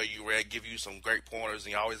 get you the way you were at, give you some great pointers,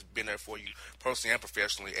 and always been there for you personally and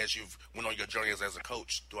professionally as you've went on your journey as a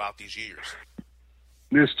coach throughout these years?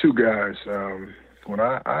 There's two guys. When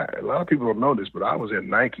a lot of people don't know this, but I was at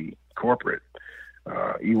Nike corporate,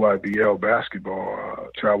 EYBL basketball,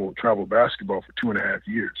 travel basketball for 2.5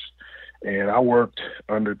 years. And I worked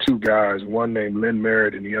under two guys, one named Lynn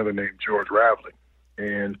Merritt and the other named George Raveling.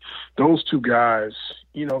 And those two guys,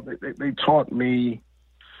 they taught me,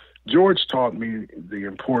 George taught me the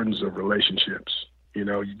importance of relationships. You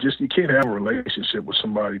can't have a relationship with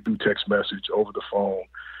somebody through text message, over the phone.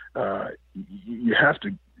 You have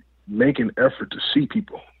to make an effort to see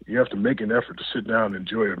people. You have to make an effort to sit down and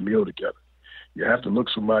enjoy a meal together. You have to look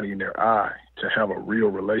somebody in their eye to have a real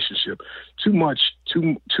relationship. Too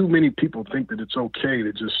many people think that it's okay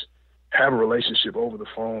to just have a relationship over the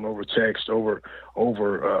phone, over text, over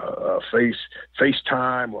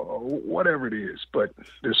FaceTime or whatever it is. But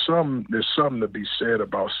there's something to be said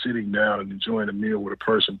about sitting down and enjoying a meal with a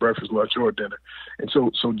person, breakfast, lunch, or dinner. And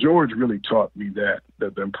so George really taught me that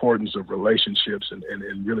the importance of relationships and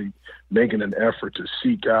really making an effort to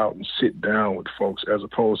seek out and sit down with folks as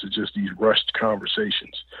opposed to just these rushed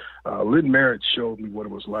conversations. Lynn Merritt showed me what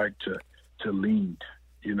it was like to lead,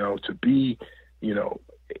 to be,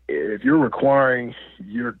 if you're requiring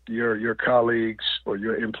your colleagues or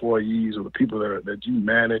your employees or the people that you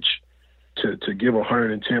manage to give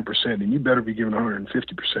 110%, then you better be giving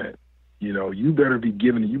 150%. You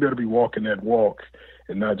better be walking that walk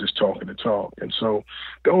and not just talking the talk. And so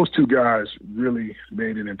those two guys really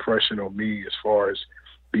made an impression on me as far as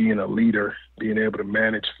being a leader, being able to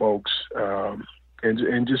manage folks,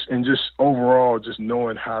 and just overall just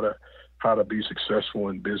knowing how to be successful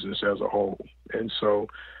in business as a whole. And so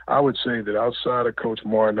I would say that outside of Coach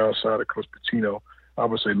Martin, outside of Coach Pitino, I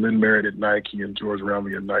would say Lynn Merritt at Nike and George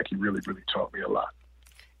Ramley at Nike really, really taught me a lot.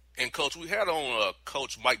 And, Coach, we had on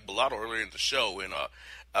Coach Mike Bellato earlier in the show, and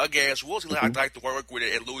I guess what was he like to work with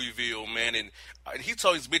at Louisville, man? And he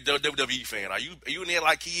told he's a big WWE fan. Are you in there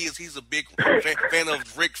like he is? He's a big fan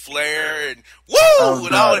of Ric Flair and woo!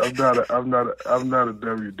 I'm not a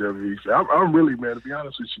WWE fan. I'm really, man. To be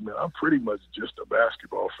honest with you, man, I'm pretty much just a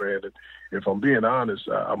basketball fan. And if I'm being honest,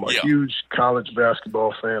 I'm a huge college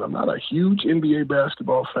basketball fan. I'm not a huge NBA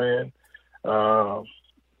basketball fan.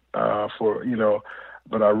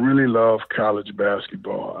 But I really love college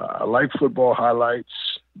basketball. I like football highlights,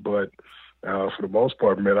 but for the most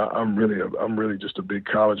part, man, I'm really just a big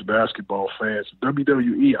college basketball fan. So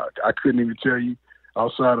WWE, I couldn't even tell you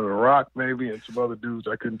outside of The Rock, maybe, and some other dudes.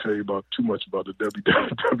 I couldn't tell you too much about the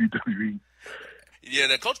WWE. Yeah,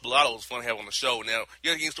 that Coach Bellato was fun to have on the show. Now,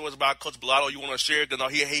 you got any stories about Coach Bellato you want to share?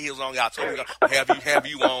 Because he was on. I told him have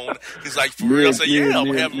you on. He's like, for real? I said, yeah, I'm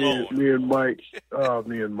going to have him on. Me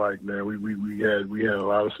and Mike, man, we had a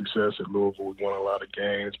lot of success at Louisville. We won a lot of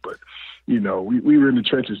games, but we were in the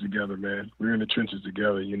trenches together, man. We were in the trenches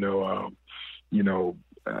together.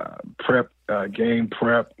 Game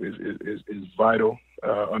prep is vital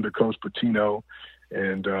under Coach Pitino.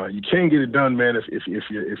 And you can't get it done, man, if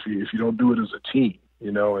you don't do it as a team,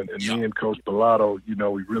 And me and Coach Bellato,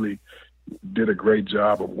 we really did a great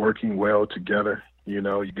job of working well together. You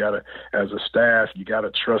gotta, as a staff, you gotta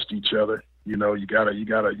trust each other. You gotta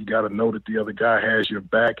know that the other guy has your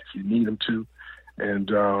back if you need him to. And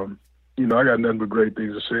I got nothing but great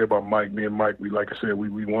things to say about Mike. Me and Mike, like I said,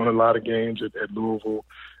 we won a lot of games at Louisville.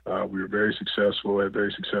 We were very successful, had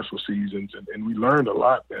very successful seasons, and we learned a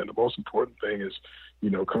lot, man. The most important thing is,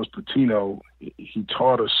 Coach Pitino, he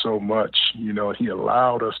taught us so much, he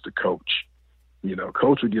allowed us to coach.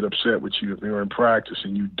 Coach would get upset with you if you were in practice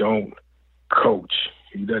and you don't coach.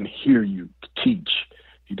 He doesn't hear you teach.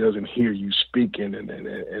 He doesn't hear you speaking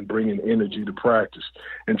and bringing energy to practice.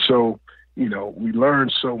 And so, we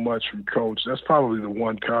learned so much from Coach. That's probably the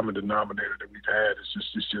one common denominator that we've had. It's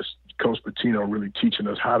just Coach Pitino really teaching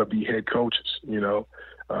us how to be head coaches,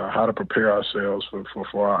 how to prepare ourselves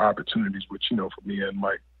for our opportunities, which, for me and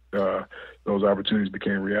Mike, those opportunities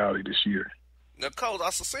became reality this year. Now, Coach, I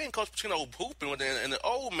was seeing Coach Pitino hooping in the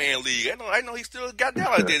old man league. I know he still got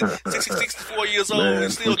down like that. 64 years old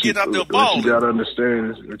and still getting out there balling. What you got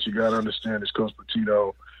to understand is Coach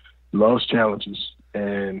Pitino loves challenges,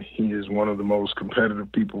 and he is one of the most competitive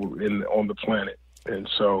people on the planet. And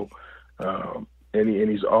so, and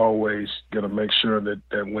he's always going to make sure that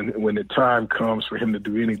when the time comes for him to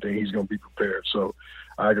do anything, he's going to be prepared. So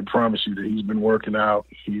I can promise you that he's been working out,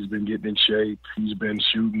 he's been getting in shape, he's been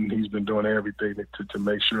shooting, he's been doing everything to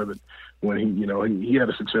make sure that when he had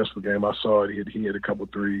a successful game. I saw it. He had a couple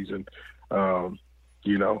threes, and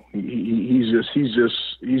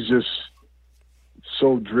he's just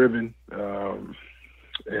so driven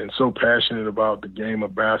and so passionate about the game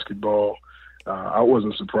of basketball. I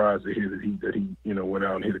wasn't surprised to hear that he went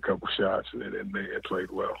out and hit a couple shots and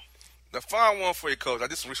played well. The final one for you, Coach. I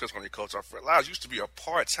did some research on you, Coach. I realized you used to be a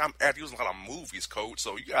part-time actor. You was in a lot of movies, Coach.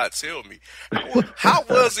 So you gotta tell me, how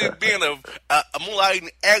was it being a moonlighting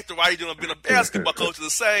actor while you're being a basketball coach at the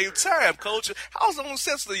same time, Coach? How was it on the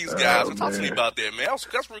sets of these guys? Talk to me about that, man. That's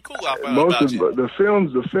pretty cool. I found Most about of you. the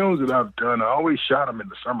films that I've done, I always shot them in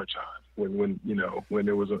the summertime when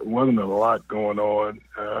there wasn't a lot going on.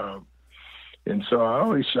 And so I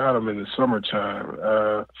always shot them in the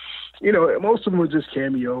summertime. Most of them were just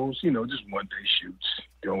cameos, just one-day shoots.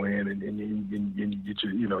 Go in and you get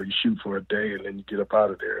you shoot for a day and then you get up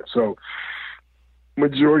out of there. So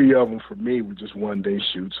majority of them for me were just one-day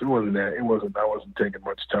shoots. I wasn't taking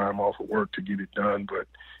much time off of work to get it done. But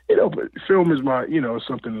but film is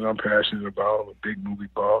something that I'm passionate about. I'm a big movie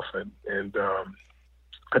buff, and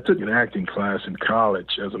I took an acting class in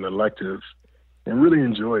college as an elective, and really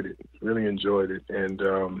enjoyed it. And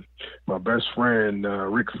my best friend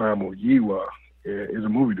Rick Famuyiwa is a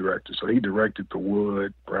movie director, so he directed The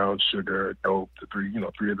Wood, Brown Sugar, Dope, the three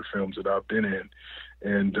of the films that I've been in.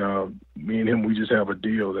 And me and him, we just have a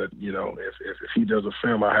deal that if he does a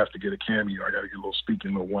film, I have to get a cameo. I got to get a little speaking,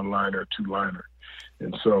 a little one-liner, two-liner.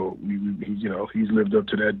 And so he's lived up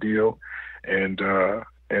to that deal, and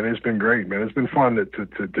it's been great, man. It's been fun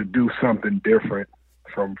to do something different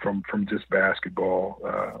from just basketball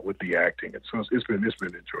with the acting. And so it's been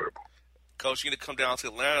enjoyable. Coach, you need to come down to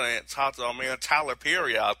Atlanta and talk to our man Tyler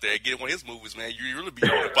Perry out there. Get one of his movies, man. You really be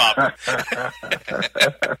on popping.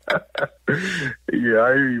 Yeah,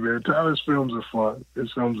 I hear you, man. Tyler's films are fun.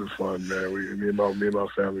 His films are fun, man. Me and my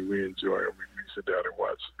family, we enjoy them. We sit down and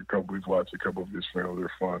watch a couple. We've watched a couple of his films.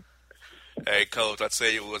 They're fun. Hey, Coach, I tell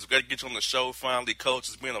you, it was great to get you on the show finally. Coach,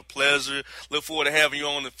 it's been a pleasure. Look forward to having you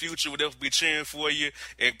on in the future. We'll definitely be cheering for you.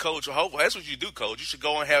 And, Coach, I hope that's what you do, Coach. You should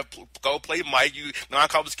go and go play Mike. You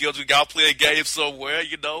non-conference skills, you got to play a game somewhere,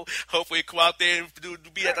 Hopefully you come out there and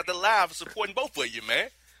be at the live and supporting both of you, man.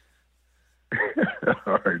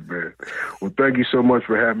 All right, man. Well, thank you so much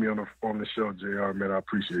for having me on the show, JR, man. I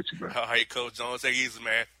appreciate you, man. All right, Coach Jones. Take it easy,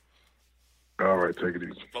 man. All right, take it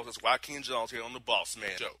easy. Folks, it's Joaquin Jones here on the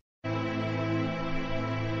Bossman Show.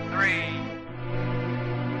 3,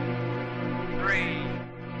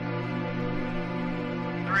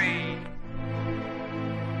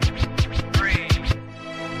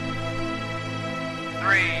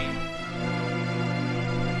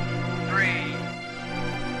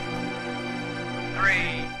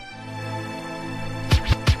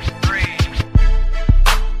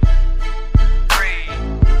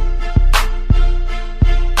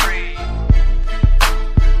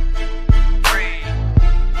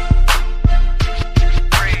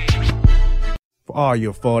 For all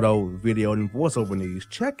your photo, video, and voiceover needs,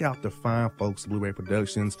 check out the fine folks at Blueberry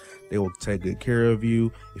Productions. They will take good care of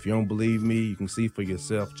you. If you don't believe me, you can see for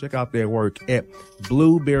yourself. Check out their work at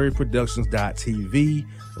blueberryproductions.tv,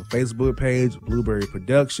 the Facebook page, Blueberry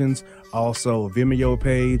Productions, also a Vimeo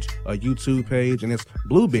page, a YouTube page, and it's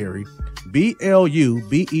Blueberry,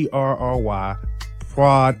 BLUBERRY,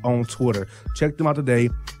 Prod on Twitter. Check them out today.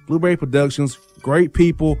 Blueberry Productions, great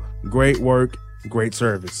people, great work, great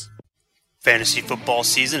service. Fantasy football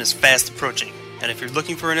season is fast approaching, and if you're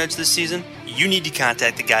looking for an edge this season, you need to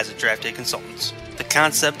contact the guys at Draft Day Consultants. The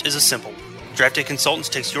concept is a simple one. Draft Day Consultants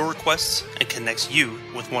takes your requests and connects you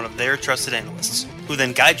with one of their trusted analysts, who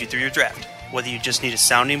then guide you through your draft. Whether you just need a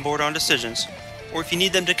sounding board on decisions, or if you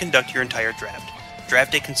need them to conduct your entire draft,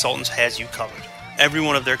 Draft Day Consultants has you covered. Every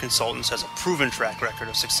one of their consultants has a proven track record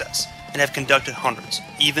of success, and have conducted hundreds,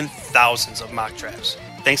 even thousands of mock drafts.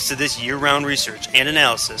 Thanks to this year-round research and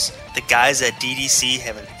analysis, the guys at DDC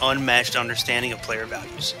have an unmatched understanding of player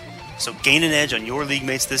values. So gain an edge on your league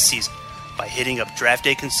mates this season by hitting up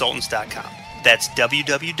draftdayconsultants.com. That's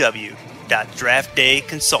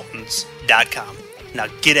www.draftdayconsultants.com. Now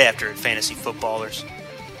get after it, fantasy footballers.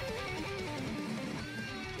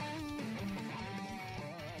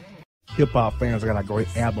 Hip-hop fans, I got a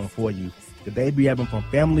great album for you. The debut album from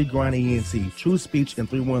Family Grind ENT, True Speech and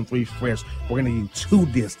 313 Fresh. We're going to give you 2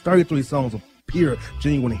 discs, 33 songs of pure,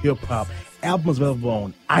 genuine hip-hop. Albums available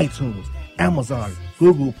on iTunes, Amazon,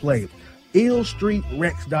 Google Play,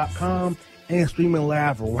 illstreetrex.com, and streaming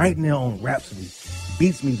live right now on Rhapsody,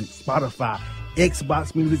 Beats Music, Spotify,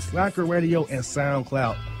 Xbox Music, Slacker Radio, and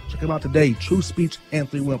SoundCloud. Check them out today, True Speech and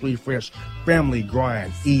 313 Fresh, Family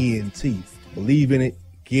Grind ENT. Believe in it,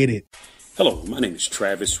 get it. Hello, my name is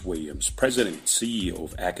Travis Williams, President and CEO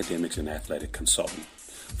of Academics and Athletic Consulting,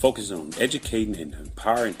 focusing on educating and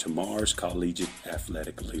empowering tomorrow's collegiate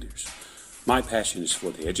athletic leaders. My passion is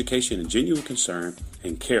for the education and genuine concern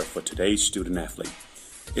and care for today's student athlete.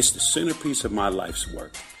 It's the centerpiece of my life's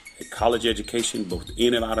work. A college education, both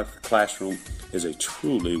in and out of the classroom, is a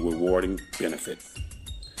truly rewarding benefit.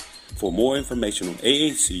 For more information on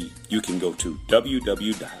AAC, you can go to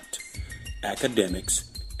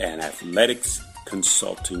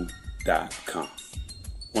www.academicsandathleticsconsulting.com.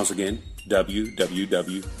 Once again,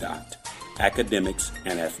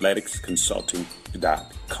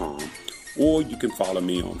 www.academicsandathleticsconsulting.com. Or you can follow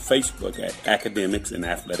me on Facebook at Academics and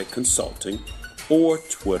Athletic Consulting, or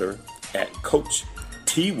Twitter at Coach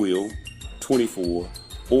TWill24,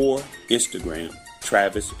 or Instagram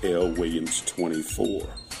Travis L. Williams 24.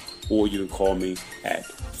 Or you can call me at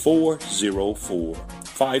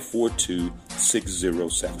 404-542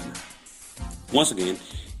 6079. Once again,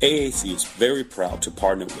 AAC is very proud to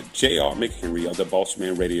partner with J.R. McHenry of the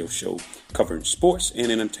Bossman Radio Show, covering sports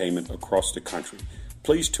and entertainment across the country.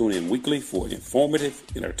 Please tune in weekly for informative,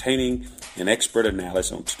 entertaining, and expert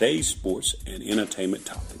analysis on today's sports and entertainment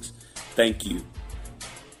topics. Thank you.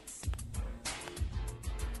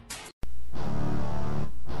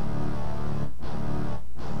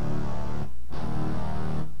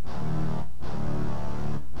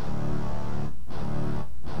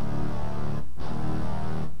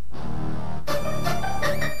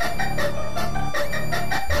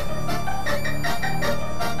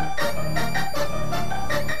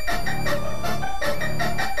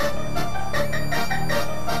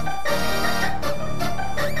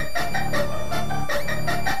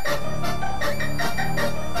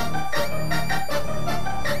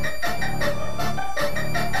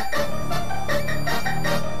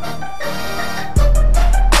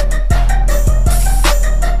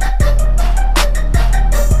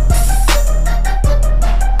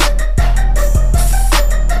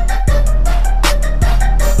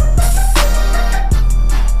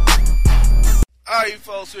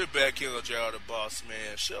 We're back here on the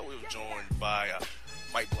Bossman Show. We were joined by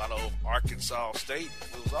Mike Blotto of Arkansas State.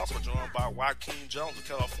 We was also joined by Joaquin Jones of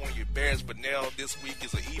California Bears. But now this week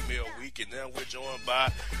is an email week, and now we're joined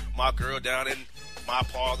by my girl down in my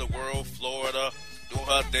part of the world, Florida, doing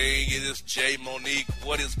her thing. It is Jay Monique.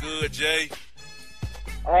 What is good, Jay?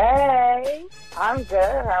 Hey, I'm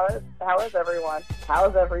good. How is everyone?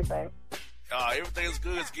 How's everything? Everything is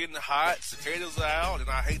good. It's getting hot. Cicadas are out, and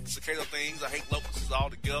I hate the cicada things. I hate locusts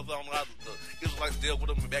altogether. I don't know how the Israelites deal with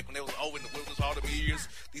them back when they was over in the wilderness all them years.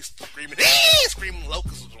 These screaming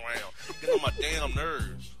locusts around. Getting on my damn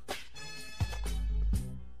nerves.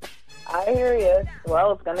 I hear you.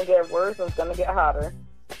 Well, it's going to get worse and it's going to get hotter.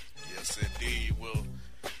 Yes, indeed. Well,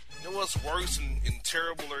 you know what's worse and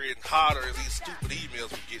terribler and hotter is these stupid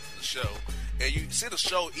emails we get to the show. And you send the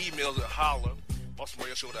show emails at holler.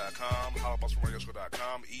 BossmanRadioShow.com,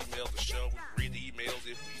 BossmanRadioShow.com. Email the show. We read the emails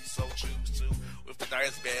if we so choose to. If the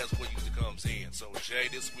nice bad is what usually comes in. So, Jay,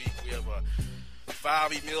 this week we have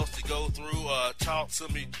 5 emails to go through. Talk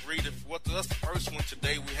to me, read it. That's the first one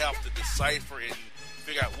today. We have to decipher and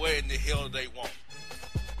figure out what in the hell they want.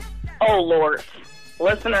 Oh, Lord.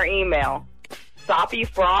 Listener email. Soppy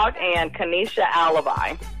Frog and Kanisha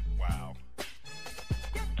Alibi. Wow.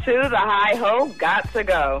 To the hi-ho, got to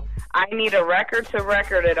go. I need a record to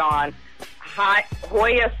record it on.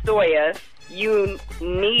 Hoya Stoya, You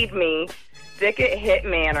Need Me, Stick It Hit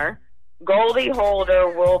Manor, Goldie Holder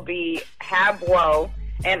will be Habwo,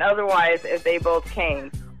 and otherwise if they both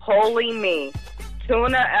came. Holy Me,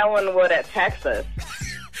 Tuna Ellenwood at Texas.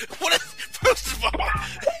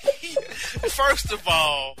 First of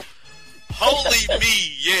all, holy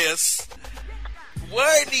me, yes.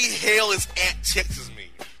 What in the hell is at Texas mean?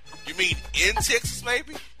 You mean in Texas,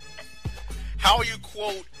 maybe? How you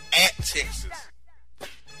quote at Texas?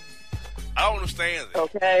 I don't understand that.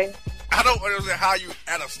 Okay. I don't understand how you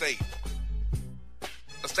at a state.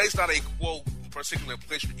 A state's not a quote particular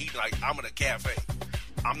place you eat. Like, I'm in a cafe.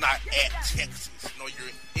 I'm not at Texas. No,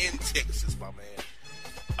 you're in Texas, my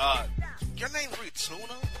man. Your name really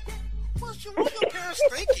Tuna? What your parents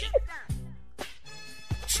thinking?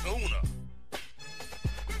 Tuna.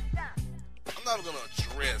 I'm not going to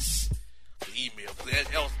address the email because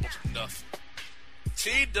that else was nothing.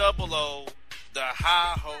 T-double-O, the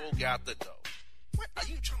hi-ho got the dough. What, are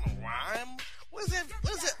you trying to rhyme? What is that?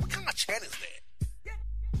 What kind of chant is that?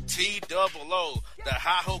 T-double-O, the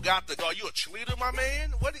hi-ho got the dough. You a cheerleader, my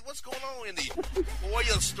man? What's going on in the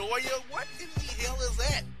Hoya Stoya? What in the hell is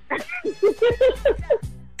that?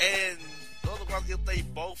 And otherwise, if they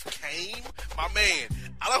both came, my man,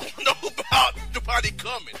 I don't know about nobody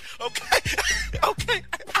coming, okay? Okay?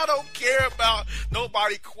 I don't care about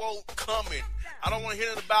nobody, quote, coming. I don't want to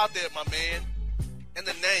hear anything about that, my man. And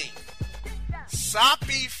the name,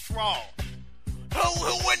 Soppy Frog.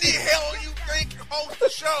 Who in the hell you think hosts the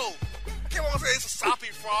show? I can't want to say it's a Soppy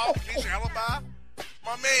Frog, Kanisha Alibi.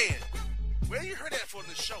 My man, where you heard that from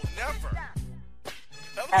the show? Never.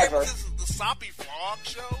 Ever. This is the Soppy Frog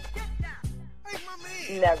show? Hey, my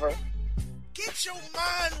man. Never. Get your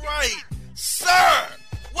mind right. Sir,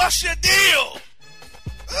 what's your deal?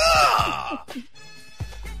 Ugh.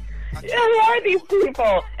 Yeah, who are these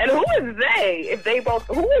people? And who is they? If they both,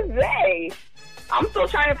 who is they? I'm still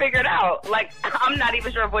trying to figure it out. Like, I'm not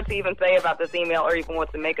even sure what to even say about this email or even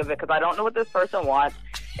what to make of it because I don't know what this person wants.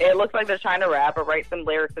 It looks like they're trying to rap or write some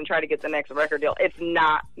lyrics and try to get the next record deal. It's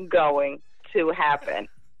not going to happen.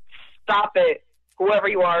 Stop it. Whoever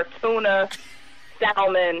you are, tuna,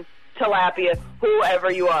 salmon, tilapia,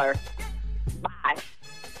 whoever you are. Bye.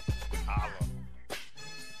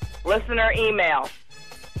 Listener email.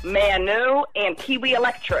 Manu and Kiwi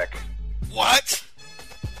Electric. What?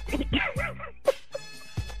 I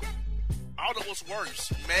don't know what's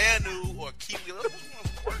worse, Manu or Kiwi. Which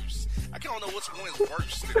one's worse? I don't know which one is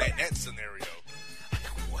worse in that scenario.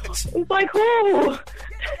 What? It's like, who?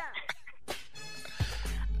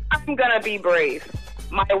 I'm gonna be brief.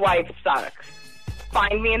 My wife sucks.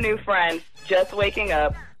 Find me a new friend. Just waking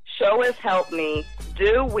up. Show has helped me.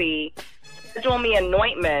 Do we? Schedule me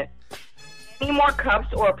anointment. Any more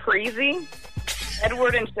cups or preezy?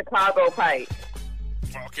 Edward in Chicago Pike.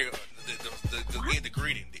 Okay, the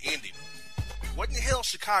greeting, the ending. What in the hell,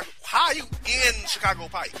 Chicago? How are you in Chicago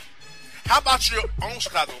Pike? How about your own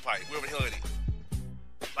Chicago Pike, wherever the hell it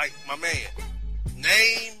is? Like, my man,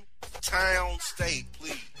 name, town, state,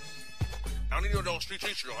 please. I don't need to know on street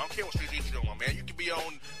you're on. I don't care what street you're on, my man. You can be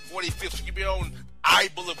on 45th. You can be on I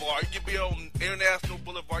Boulevard. You can be on International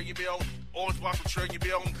Boulevard. You can be on Orange Blossom Trail. You can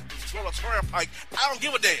be on Florida Turnpike. I don't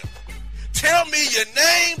give a damn. Tell me your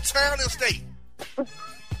name, town, and state.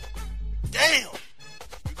 Damn.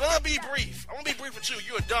 You're going to be brief. I'm going to be brief with you.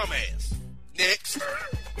 You're a dumbass. Next.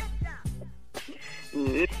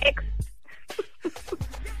 Next.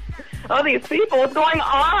 Oh, these people, what's going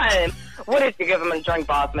on? What did you give them a drink,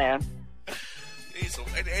 boss man?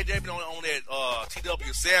 They've been on that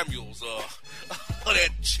T.W. Samuels, that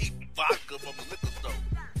cheap vodka from the liquor store.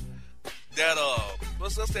 That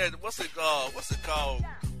what's it called?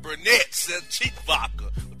 Burnett's, that cheap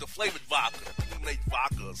vodka with the flavored vodka, the lemonade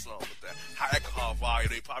vodka or something with that high alcohol volume.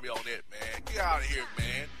 They probably on that, man. Get out of here,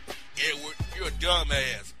 man. Edward, you're a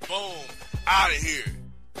dumbass. Boom, out of here.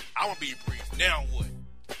 I want to be brief. Now what?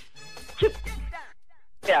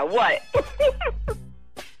 Yeah, what?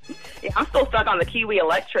 Yeah, I'm still stuck on the Kiwi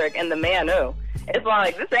Electric and the Manu. It's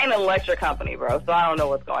like, this ain't an electric company, bro, so I don't know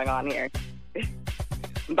what's going on here.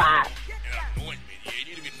 Bye. Yeah, anointment. Yeah, you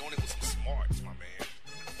need to be anointed with some smarts, my man.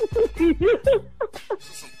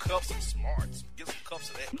 Some cups of smarts. Get some cups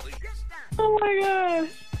of that, please. Oh, my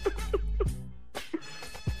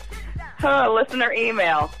gosh. Listener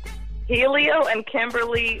email. Helio and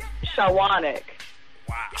Kimberly Shawanik.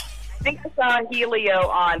 Wow. I think I saw Helio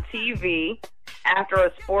on TV after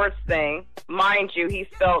a sports thing. Mind you, he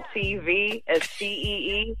spelled TV as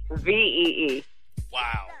Teevee.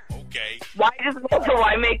 Wow. Okay. Why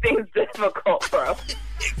make things difficult, bro?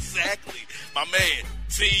 Exactly. My man,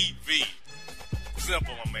 TV.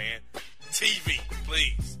 Simple, my man. TV,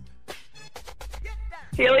 please.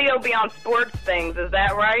 Helio be on sports things, is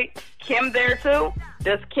that right? Kim there too?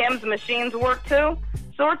 Does Kim's machines work too?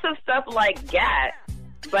 Sorts of stuff like GAT,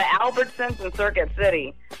 but Albertsons and Circuit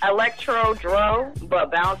City. Electro Dro, but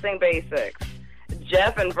bouncing basics.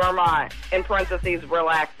 Jeff in Vermont, in parentheses,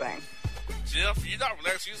 relaxing. Jeff, you're not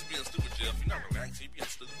relaxing. You're just being stupid, Jeff. You're not relaxing. You're being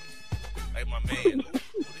stupid. Hey, my man,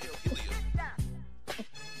 who the hell Helio?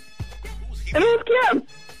 Who's Helio? And who's Kim?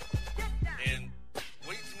 And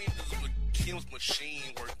what do you mean does Kim's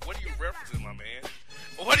machine work? What are you referencing, my man?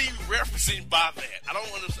 What are you referencing by that? I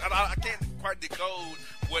don't understand. I can't quite decode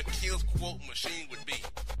what Kim's quote machine would be.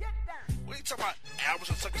 What are you talking about Albertsons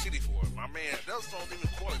and Circuit City for? My man, those don't even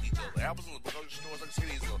correlate each other. Albertsons and grocery store, Circuit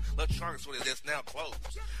City is an electronics store that's now closed.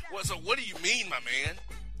 So what do you mean, my man?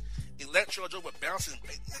 Electro Joe with bouncing.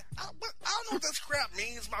 I don't know what this crap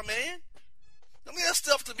means, my man. I mean, that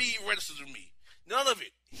stuff to be registered with me. None of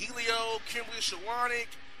it. Helio, Kimberly Shawanik,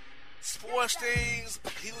 sports things,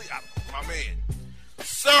 my man.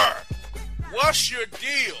 Sir, what's your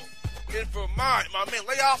deal in Vermont, my man?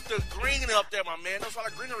 Lay off the green up there, my man. There's a lot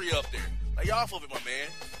of greenery up there. Lay off of it, my man.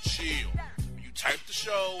 Chill. When you type the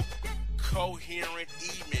show, coherent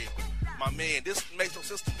email. My man, this makes no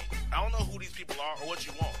sense to me. I don't know who these people are or what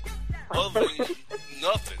you want. Other than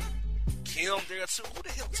nothing. Kim there too. Who the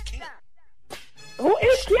hell is Kim? Who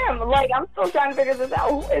is Kim? Like, I'm still trying to figure this out.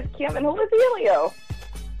 Who is Kim and who is Helio?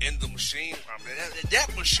 In the machine, I mean,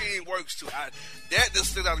 that machine works too. That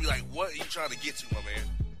just stood out to me like, what are you trying to get to, my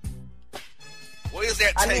man? What is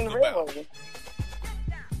that tape about? Really?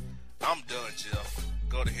 I'm done, Jeff.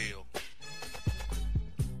 Go to hell.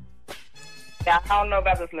 Yeah, I don't know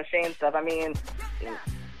about this machine stuff. I mean,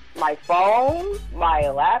 my phone, my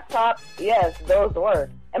laptop, yes, those work.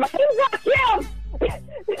 And my name's not Kim!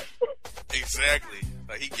 Exactly.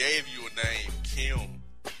 Like, he gave you a name, Kim.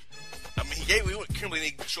 I mean, he gave you Kimberly,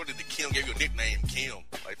 and he shorted the Kim, gave you a nickname, Kim.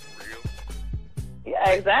 Like, for real. Yeah,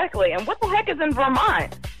 exactly. And what the heck is in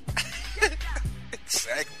Vermont?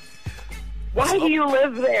 Exactly. Why do you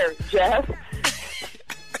live there, Jeff?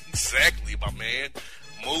 Exactly, my man.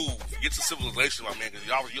 Move. Get to civilization, my man, because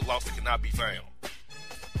y'all, you're lost and cannot be found.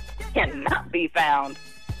 Cannot be found.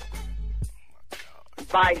 Oh, my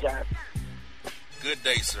Bye, Jeff. Good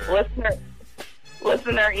day, sir.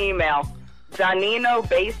 Listener email. Danino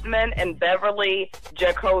Baseman and Beverly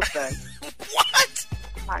Jacobson. What?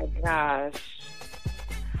 My gosh.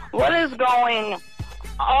 What is going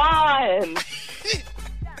on?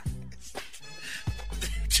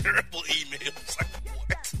 Terrible emails. Like,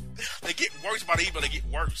 what? They get worse by the email. They get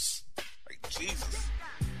worse. Like, Jesus.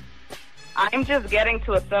 I'm just getting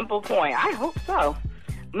to a simple point. I hope so.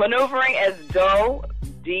 Maneuvering as Dough,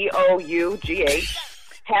 D-O-U-G-H,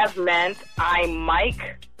 has meant I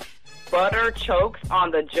Mike butter chokes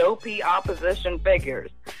on the Jopi opposition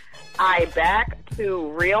figures. I back to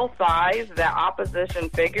real size that opposition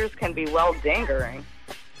figures can be well dingering.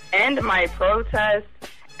 End my protest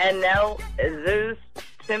and now Zeus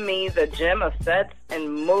to me the gym of sets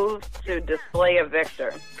and moves to display a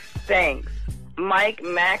victor. Thanks. Mike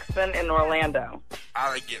Maxson in Orlando.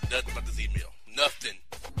 I didn't get nothing about this email. Nothing.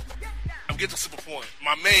 I'm getting to a simple point.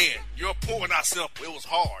 My man, your point was not simple. It was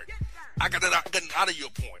hard. I got out of your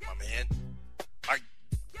point, my man. Like,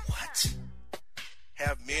 what?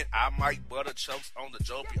 Have men I might butter chokes on the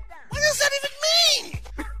Jopi? What does that even mean?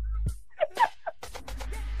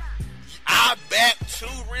 I back two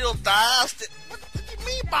real thighs. What do you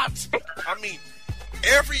mean by that? I mean,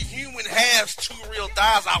 every human has two real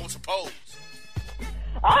thighs, I would suppose.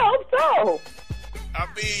 I hope so. I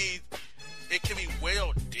mean, it can be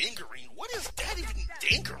well dingering. What is that even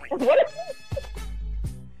dingering? What is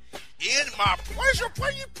In my pleasure, why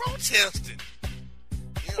are you protesting?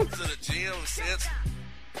 Into the gym says,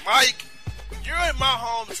 Mike, you're in my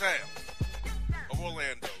hometown of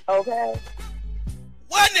Orlando. Okay.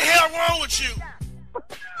 What in the hell wrong with you?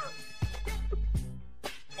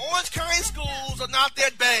 Orange County schools are not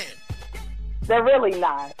that bad. They're really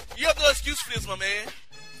not. You have no excuse for this, my man.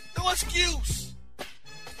 No excuse.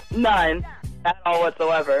 None at all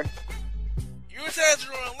whatsoever. You were saying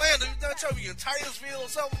you're in Orlando. You're not telling me you're in Titusville or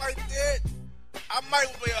something like that. I might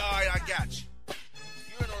be, all right, I got you.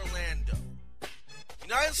 You're in Orlando. You're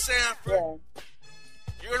not in Sanford. Yeah.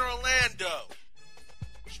 You're in Orlando.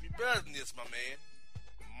 You should be better than this, my man.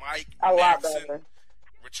 Mike A lot Maxson. better.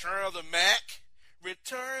 Return of the Mac.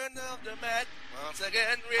 Return of the Mac. Once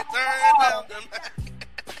again, return of the Mac.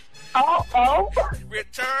 Oh.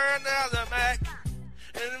 Return of the Mac.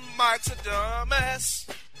 And Mike's a dumbass.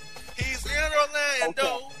 He's in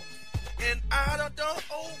Orlando. Okay. And I don't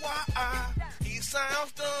know why he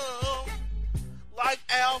sounds dumb. Like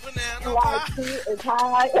Alvin and the Like he is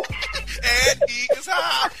high. And he is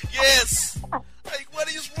high. Yes. Like, what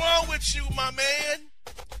is wrong with you, my man?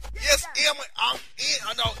 Yes,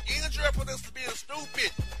 I know. Injured for this to being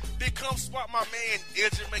stupid. Become smart, my man.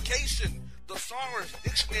 Education. Thesaurus,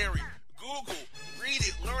 dictionary, Google, read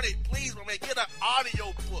it, learn it. Please, my man, get an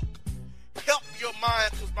audio book. Help your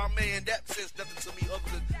mind, because, my man, that says nothing to me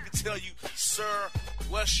other than to tell you, sir,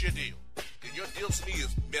 what's your deal? And your deal to me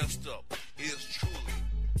is messed up. It is truly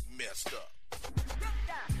messed up.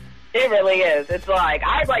 It really is. It's like,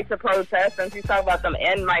 I'd like to protest, since you talk about them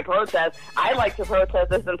end my protest, I'd like to protest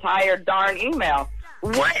this entire darn email.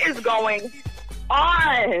 What is going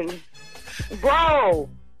on? Bro,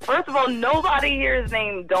 first of all, nobody here is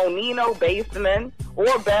named Donino Baseman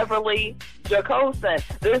or Beverly Jacobson.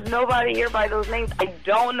 There's nobody here by those names. I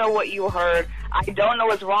don't know what you heard. I don't know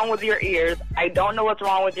what's wrong with your ears. I don't know what's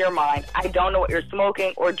wrong with your mind. I don't know what you're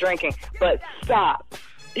smoking or drinking. But stop.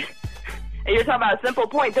 And you're talking about a simple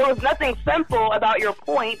point. There was nothing simple about your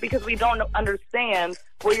point because we don't understand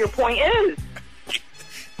what your point is.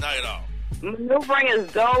 Not at all. Maneuvering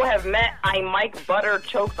as though have meant I Mike butter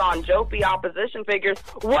chokes on Jopi opposition figures.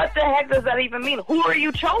 What the heck does that even mean? Who are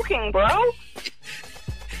you choking, bro?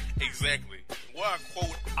 Exactly. Why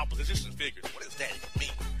quote opposition figures? What does that even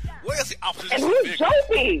mean? What is the opposition And who's figure?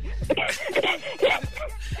 Jopi?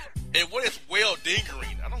 And what is well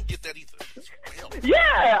dingering? I don't get that either.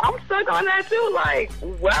 Yeah, I'm stuck on that too. Like,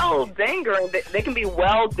 well dingering. They can be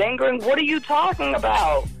well dingering. What are you talking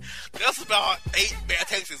about? That's about 8 bad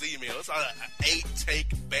takes in this email. It's an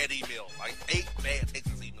 8-take bad email. Like 8 bad takes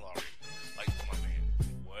in this email already. Like, my man,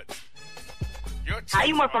 what? How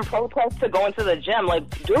you went from protest to going to the gym? Like,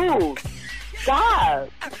 dude, stop.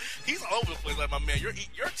 He's all over the place. Like, my man, your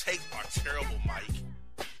takes are terrible, Mike.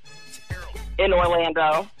 Terrible. In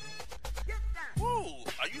Orlando. Woo!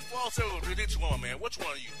 Are you 407 or 321, man? Which one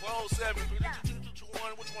are you? 407,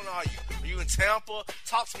 321, which one are you? Are you in Tampa?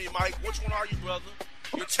 Talk to me, Mike. Which one are you, brother?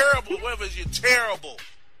 You're terrible. Whoever it is, you're terrible.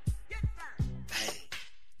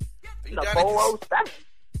 Dang. The 407.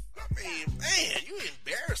 I mean, man, you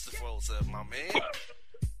embarrassed the 407, my man.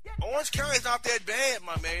 Orange County's not that bad,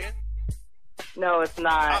 my man. No, it's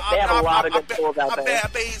not. They have a lot of good schools out there. I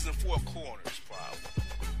bet he's in Four Corners, probably.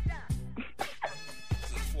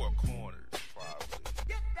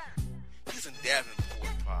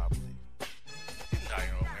 Davenport, probably. You're not in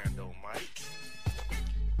Orlando, Mike.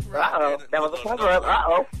 Uh-oh. That was a cover-up.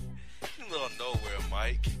 Uh-oh. You're in the middle of nowhere,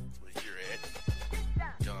 Mike. That's where you're at.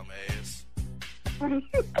 Dumbass.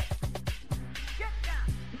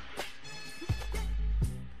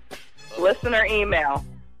 Listener email.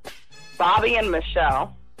 Bobby and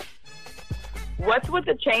Michelle. What's with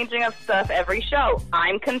the changing of stuff every show?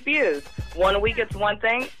 I'm confused. One week it's one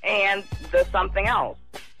thing and the something else.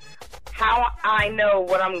 How I know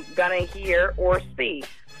what I'm gonna hear or see.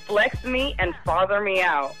 Flex me and father me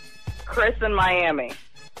out. Chris in Miami.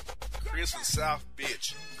 Chris in South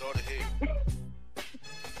Beach. Go to hell.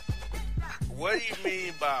 What do you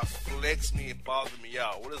mean by flex me and father me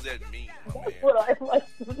out? What does that mean, my man? What I like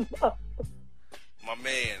to know. My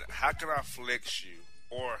man, how can I flex you,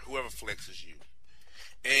 or whoever flexes you,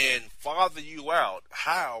 and father you out?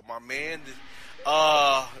 How, my man?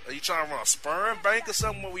 Are you trying to run a sperm bank or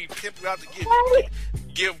something where we pimp you out to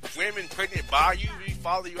give women pregnant by you? We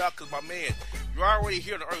father you out because, my man, you're already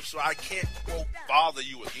here on the earth, so I can't, quote, father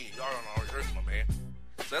you again. You're on the earth, my man.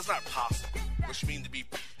 So that's not possible. Which means to be,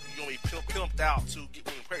 you're going to be pimped out to get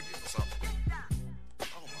women pregnant or something.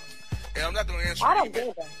 Oh, my. And I'm not going to answer I you don't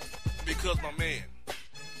do that. because, my man,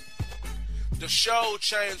 the show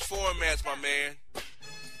changed formats, my man.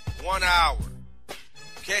 1 hour.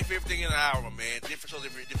 Can't fit everything in an hour, my man. Different shows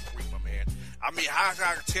every different week, my man. I mean, how can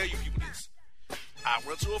I tell you people this? I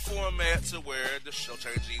went to a format to where the show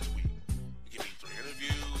changes each week. It can be 3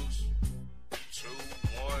 interviews, 2,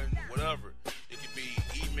 1, whatever. It could be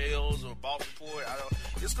emails or boss report. I don't.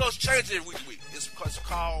 It's going to change every week to week. It's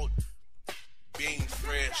called being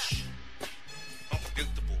fresh,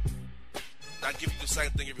 unpredictable. Not giving you the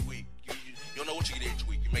same thing every week. You don't know what you get each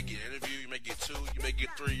week. You may get an interview, you may get 2, you may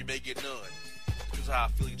get 3, you may get none. That's how I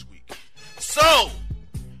feel each week. So,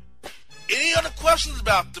 any other questions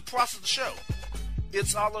about the process of the show?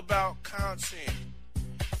 It's all about content.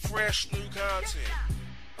 Fresh, new content.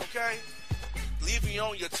 Okay? Leaving you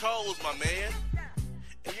on your toes, my man.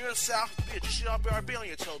 And you're in South Beach. You should already be on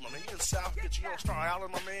your toes, my man. You're in South Beach. You on Star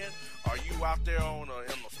Island, my man? Are you out there on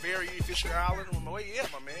the ferry, Fisher Island? Where you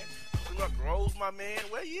at, my man? Coconut Grove, my man?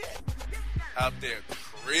 Where you at? Out there,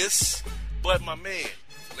 Chris. But, my man,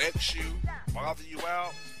 flex you, bother you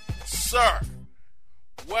out. Sir,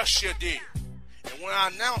 what's your deal? And when I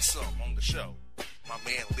announce something on the show, my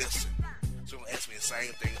man listen. So he'll ask me the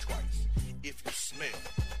same thing twice. If you smell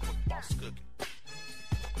what the boss is cooking.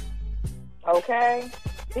 Okay.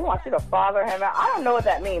 He wants you to father him out. I don't know what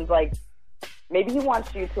that means. Like, maybe he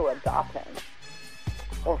wants you to adopt him.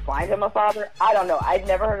 Or find him a father. I don't know. I've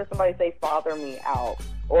never heard of somebody say father me out.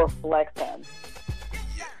 Or flex him.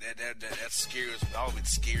 Yeah, that scares me. All of it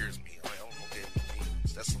scares me. I don't know what that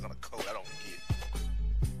means. That's some kind of code I don't get.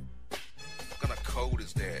 What kind of code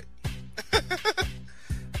is that?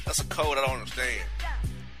 That's a code I don't understand.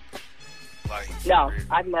 Like, no,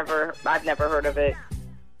 I've never heard of it.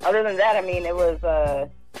 Other than that, I mean, it was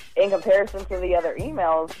in comparison to the other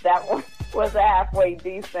emails, that one was a halfway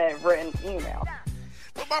decent written email.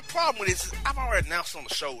 But my problem with this is I've already announced on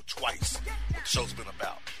the show twice what the show's been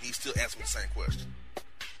about. He still asks me the same question.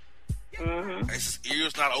 Mm-hmm. And his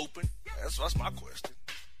ears not open? That's my question.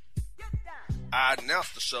 I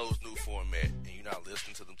announced the show's new format, and you're not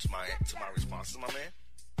listening to them to my responses, my man.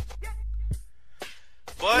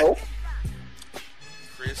 But nope.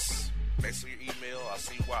 Chris, based on your email, I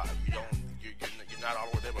see why you're not all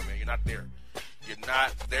the way there, my man. You're not there. You're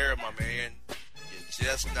not there, my man. You're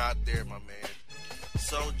just not there, my man.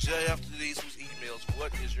 So, Jay, after these emails,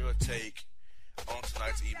 what is your take on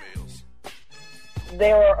tonight's emails?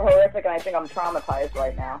 They were horrific, and I think I'm traumatized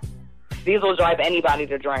right now. These will drive anybody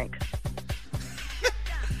to drink.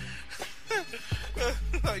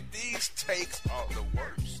 Like, these takes are the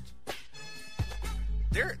worst.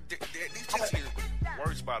 These takes are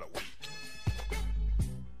worse by the week.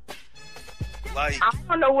 Like, I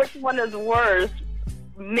don't know which one is worse.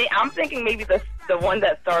 I'm thinking maybe the one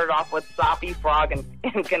that started off with Soppy Frog and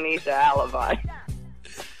Kanisha Alibi.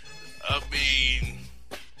 I mean,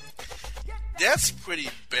 that's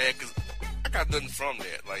pretty bad because I got nothing from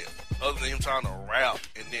that. Like, other than him trying to rap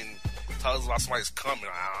and then tell us about somebody's coming.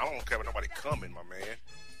 I don't care about nobody coming, my man.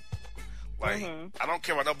 Like, I don't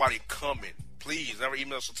care about nobody coming. Please, never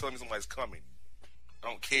email us to tell me somebody's coming. I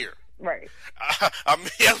don't care. Right. I'm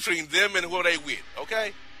answering them and who they with,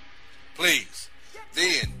 okay? Please.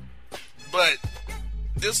 Then, but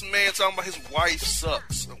this man talking about his wife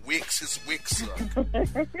sucks. His wick suck.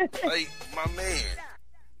 Like, my man,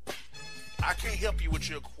 I can't help you with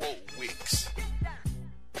your quote wicks.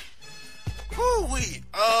 Whoo-wee.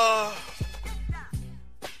 Oh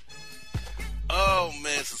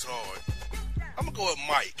man, this is hard. I'm gonna go with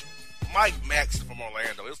Mike. Mike Maxson from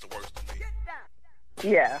Orlando. It's the worst to me.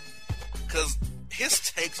 Yeah. Because his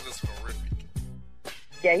takes on this horrific.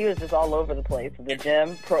 Yeah, he was just all over the place at the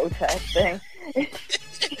gym, protesting.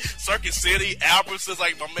 Circuit City, Albertsons,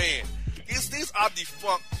 like, my man. These are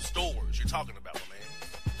defunct stores you're talking about, my man.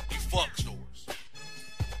 Defunct stores.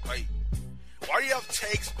 Like, why do you have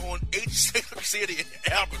takes on Circuit City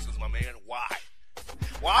and Albertsons, my man? Why?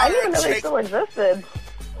 I didn't even know they still existed.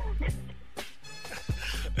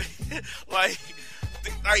 like,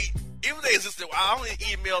 even they existed, I only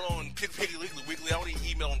email on Piggly Weekly. I only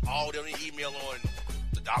email on Aldi. I only email on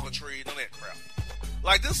the Dollar Tree. None of that crap.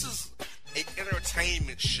 Like, this is an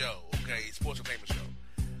entertainment show, okay? Sports entertainment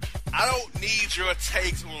show. I don't need your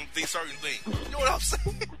takes on these certain things. You know what I'm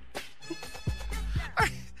saying?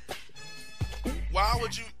 Why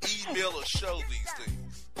would you email or show these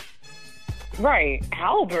things? Right.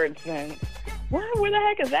 Albertsons. Where the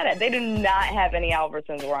heck is that at? They do not have any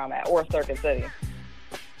Albertsons where I'm at, or Circuit City.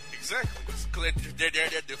 Exactly. Because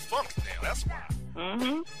they're defunct now. That's why.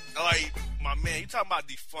 Mm-hmm. Like, my man, you talking about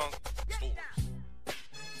defunct stores.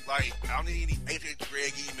 Like, I don't need any AJ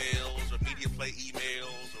Greg emails or Media Play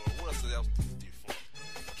emails or what else is defunct.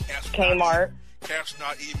 Kmart. Cash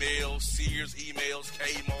Not emails, Sears emails,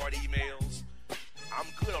 Kmart emails. I'm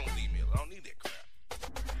good on those emails. I don't need that crap.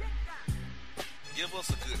 Give us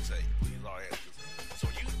a good take, please. All I ask is, so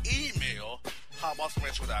you email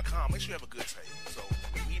BossmanShow.com. Make sure you have a good take. So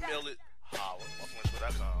you email it,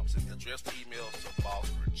 BossmanShow.com. Send the address to emails to Boss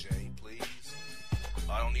or J, please.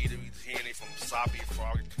 I don't need to be hearing it from Soppy,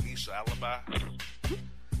 Frog, and Kanisha Alibi.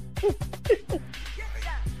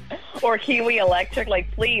 Or Kiwi Electric.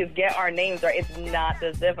 Like, please get our names right. It's not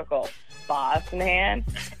this difficult. Bossman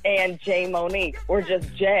and J Monique. Or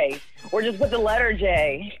just J. Or just put the letter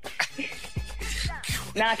J.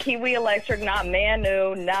 Not Kiwi Electric, not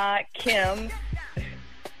Manu, not Kim.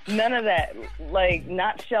 None of that. Like,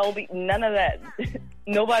 not Shelby. None of that.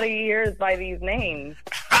 Nobody here is by these names.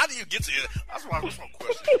 How do you get to it? That's my question.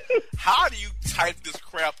 How do you type this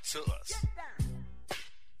crap to us?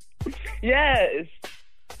 Yes.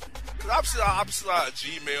 Because I see a lot of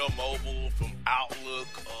Gmail mobile, from Outlook.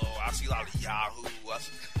 I see a lot of Yahoo.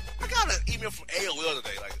 I got an email from AOL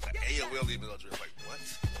today, like an AOL email address. Like, what?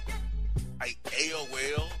 Like,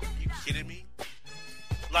 AOL? Are you kidding me?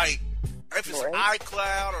 Like, if it's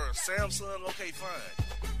iCloud or Samsung, okay, fine.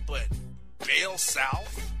 But Bell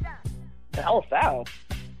South? Bell South?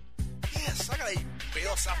 Yes, I got a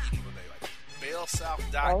Bell South email today. Like,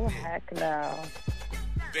 BellSouth.net. Oh, heck no.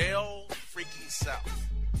 Bell freaking South.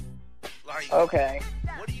 Like, okay.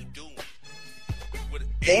 What are you doing?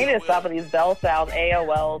 They need to stop with these Bell South,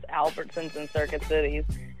 AOLs, Albertsons, and Circuit Cities.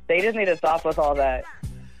 They just need to stop with all that.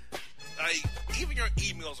 Like, even your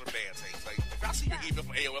emails are bad things. Like, if I see your email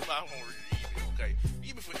from AOL, I'm not going to read your email, okay?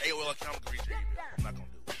 Even from AOL account, I'm going to read your email. I'm not going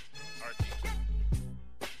to do it. I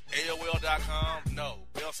refuse. AOL.com, no.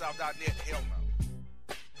 BellSouth.net, hell no.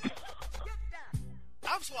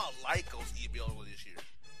 That's why I like those emails over this year.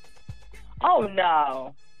 Oh,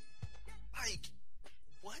 no. Like,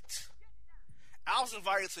 what? I was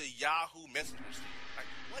invited to Yahoo Messenger. Like,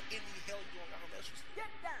 what in the hell are you on Yahoo Messenger?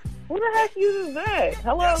 Who the heck uses that?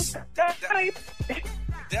 Hello?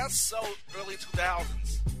 That's so early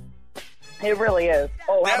 2000s. It really is.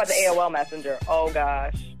 Oh, how about the AOL Messenger? Oh,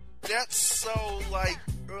 gosh. That's so, like,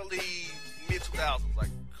 early, mid-2000s. Like,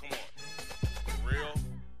 come on. For real?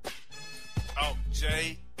 Oh,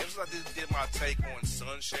 Jay, ever since I did my take on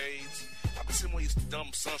sunshades, I've been seeing one of these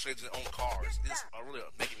dumb sunshades on cars. It's really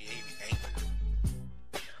making me angry.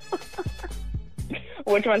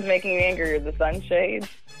 Which one's making you angrier, the sunshades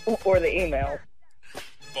or the email?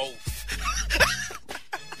 Both.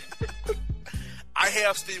 I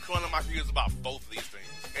have Steve coming on my ears about both of these things.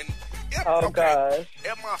 And gosh.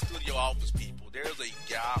 At my studio office, people, there's a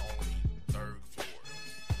guy on the 3rd floor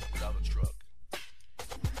without a truck.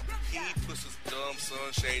 He puts his dumb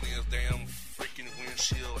sunshade in his damn freaking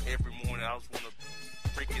windshield every morning. I just want to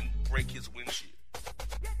freaking break his windshield.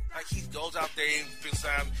 Like, he goes out there and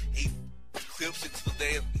he clips it to the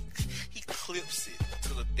damn. He clips it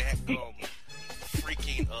to the daggum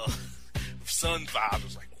freaking sun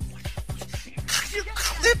visors. Like, what? You're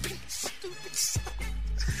clipping, stupid son.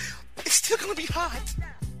 It's still gonna be hot.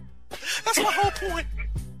 That's my whole point.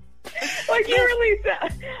 Like,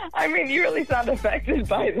 you really sound affected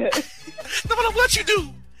by this. No matter what you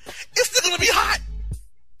do, it's still gonna be hot.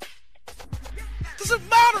 Doesn't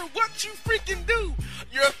matter what you freaking do.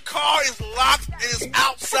 Your car is locked and it's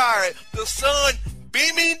outside. The sun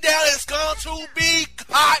beaming down. It's going to be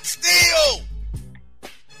hot still.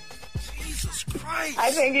 Jesus Christ.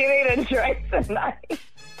 I think you need a drink tonight.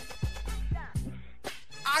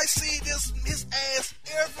 I see his ass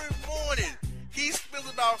every morning. He spends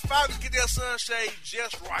about 5 minutes to get that sunshade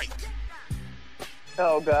just right.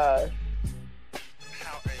 Oh, God.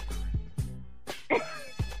 How angry.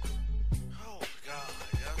 Oh, God.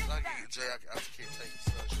 I just can't take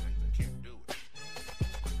the sunshade. I can't do it.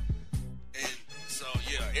 And so,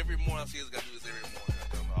 yeah, every morning I see this guy do this every morning. I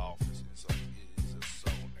come to the office. It's like, it is just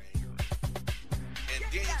so angry. And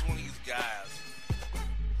then he's one of these guys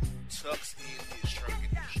tucks in his shirt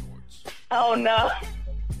and his shorts. Oh, no.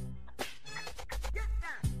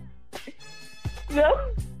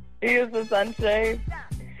 No. He uses the sunshade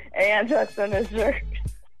and tucks in his shirt.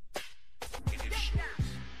 In his shorts.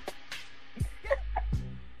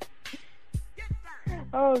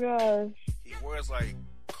 Oh, gosh. He wears, like,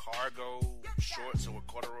 cargo shorts or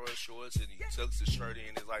corduroy shorts, and he tucks his shirt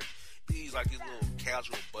in. It's like, he's like his little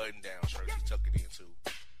casual button-down shirt he's tucking into.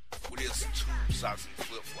 With his tube socks and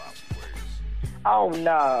flip-flops he wears. Oh,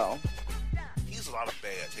 no. He's a lot of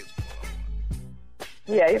bad takes going on.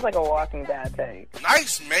 Yeah, he's like a walking bad take.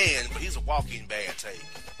 Nice man, but he's a walking bad take.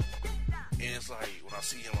 And it's like, when I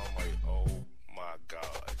see him, I'm like, oh my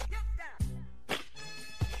God.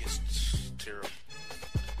 It's terrible.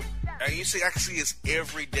 And you see, I can see this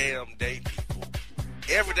every damn day, people.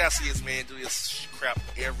 Every day I see this man do this crap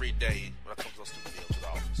every day when I come to those stupid deals to the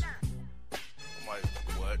office. I'm like,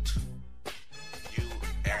 what? You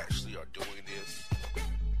actually are doing this?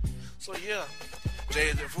 So yeah.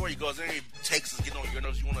 Jay, before you go, is there any takes to get on your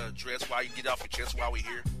nerves you want to address while you get off your chest while we're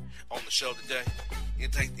here on the show today?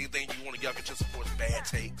 Anything you want to get off your chest for bad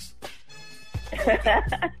takes?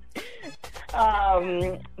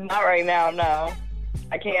 Not right now, no.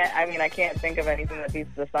 I can't think of anything that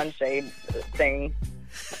beats the sunshade thing.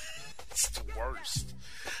 It's the worst.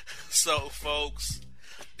 So, folks,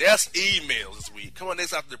 that's emails this week. Come on,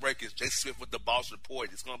 next after the break is J.C. Smith with the Boss Report.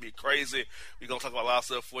 It's going to be crazy. We're going to talk about a lot of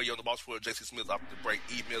stuff for you on the Boss Report. J.C. Smith after the break.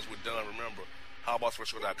 Emails were done. Remember,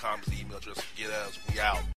 howbossfortshow.com is the email address. Get us. We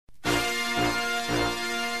out.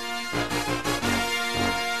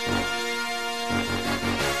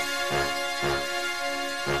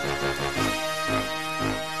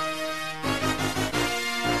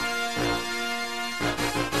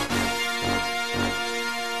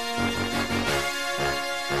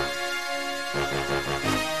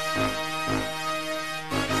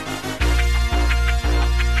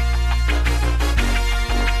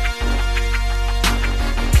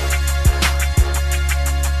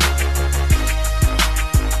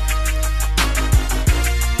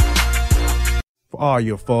 All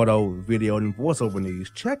your photo, video, and voiceover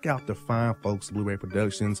needs, check out the fine folks at Blueberry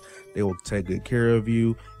Productions. They will take good care of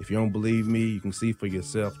you. If you don't believe me, you can see for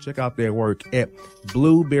yourself. Check out their work at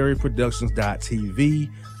blueberryproductions.tv,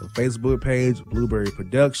 the Facebook page, Blueberry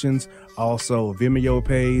Productions, also a Vimeo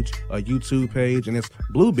page, a YouTube page, and it's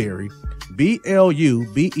Blueberry,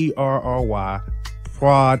 BLUBERRY,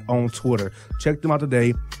 Prod on Twitter. Check them out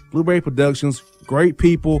today. Blueberry Productions, great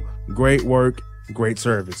people, great work, great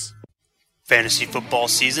service. Fantasy football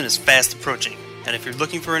season is fast approaching, and if you're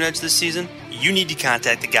looking for an edge this season, you need to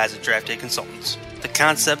contact the guys at Draft Day Consultants. The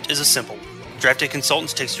concept is a simple one. Draft Day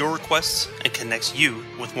Consultants takes your requests and connects you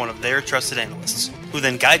with one of their trusted analysts, who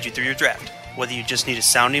then guide you through your draft, whether you just need a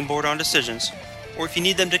sounding board on decisions, or if you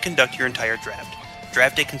need them to conduct your entire draft.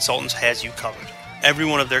 Draft Day Consultants has you covered. Every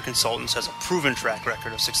one of their consultants has a proven track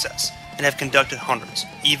record of success, and have conducted hundreds,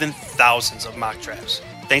 even thousands of mock drafts.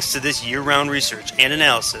 Thanks to this year-round research and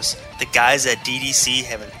analysis, the guys at DDC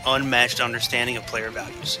have an unmatched understanding of player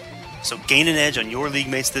values. So gain an edge on your league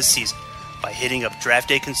mates this season by hitting up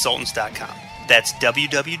draftdayconsultants.com. That's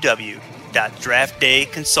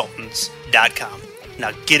www.draftdayconsultants.com.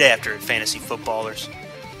 Now get after it, fantasy footballers.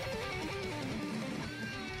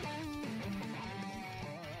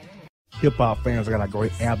 Hip-hop fans, I got a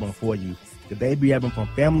great album for you. The debut album from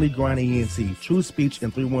Family Grind ENT, True Speech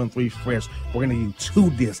and 313 Fresh. We're going to do 2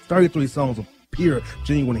 discs, 33 songs of pure,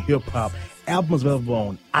 genuine hip-hop. Albums available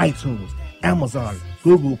on iTunes, Amazon,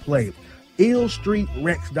 Google Play,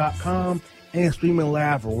 illstreetrex.com, and streaming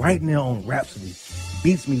live right now on Rhapsody,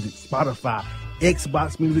 Beats Music, Spotify,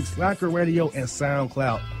 Xbox Music, Slacker Radio, and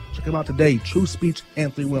SoundCloud. Check them out today. True Speech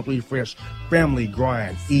and 313 Fresh. Family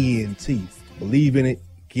Grind ENT. Believe in it.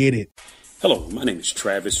 Get it. Hello, my name is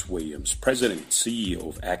Travis Williams, President and CEO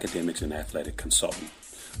of Academics and Athletic Consulting,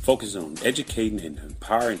 focusing on educating and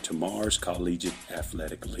empowering tomorrow's collegiate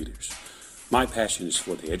athletic leaders. My passion is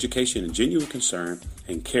for the education and genuine concern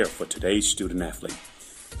and care for today's student athlete.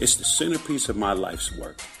 It's the centerpiece of my life's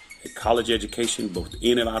work. A college education, both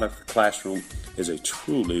in and out of the classroom, is a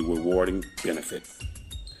truly rewarding benefit.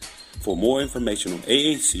 For more information on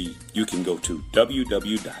AAC, you can go to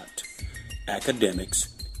www.academics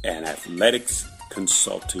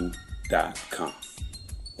www.academicsandathleticsconsulting.com.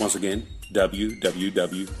 Once again,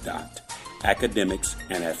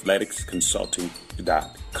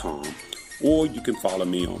 www.academicsandathleticsconsulting.com. Or you can follow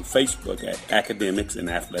me on Facebook at Academics and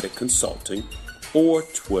Athletic Consulting, or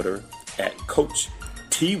Twitter at Coach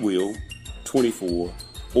TWill24,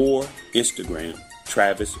 or Instagram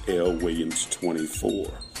Travis L. Williams 24.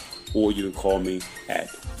 Or you can call me at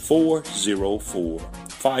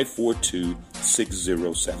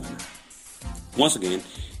 404-542-6079. Once again,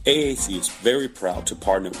 AAC is very proud to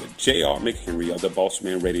partner with J.R. McHenry of the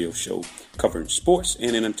Bossman Radio Show, covering sports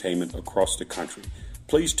and entertainment across the country.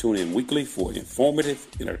 Please tune in weekly for informative,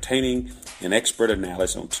 entertaining, and expert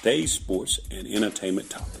analysis on today's sports and entertainment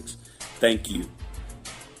topics. Thank you.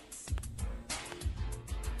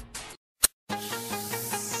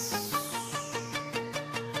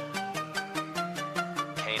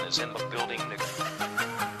 Kane is in the building.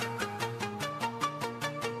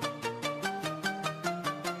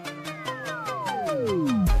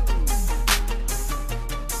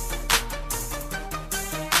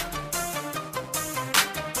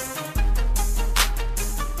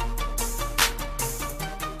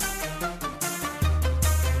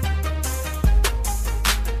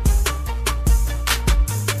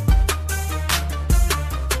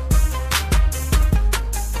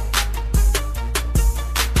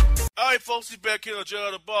 Folks, back here on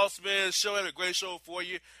the Bossman Show. Had a great show for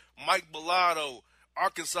you. Mike Bellotto,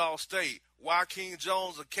 Arkansas State, Joaquin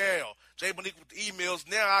Jones of Cal, Jay Monique with the emails.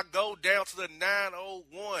 Now I go down to the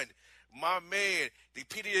 901. My man, the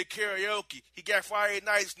PDA Karaoke. He got Friday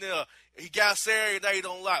nights now. He got Saturday night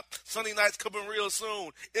on lock. Sunday nights coming real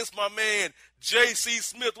soon. It's my man, J.C.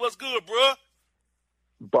 Smith. What's good, bro?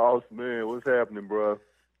 Boss man, what's happening, bro?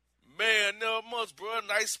 Man, never much, bro.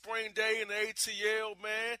 Nice spring day in the ATL,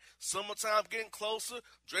 man. Summertime getting closer.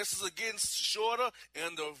 Dresses are getting shorter.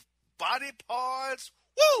 And the body parts,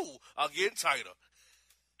 woo, are getting tighter.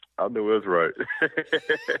 I know that's right.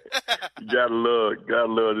 You gotta love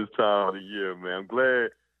this time of the year, man.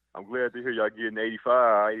 I'm glad to hear y'all getting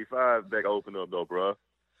 85 back open up, though, bro.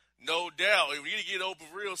 No doubt. We need to get open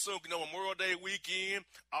real soon. You know, Memorial Day weekend,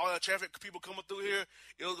 all the traffic people coming through here,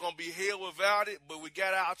 it was going to be hell without it, but we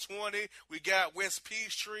got our 20. We got West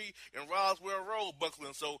Peachtree and Roswell Road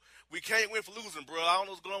buckling, so we can't win for losing, bro. I don't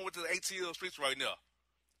know what's going on with the ATL streets right now.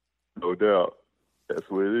 No doubt. That's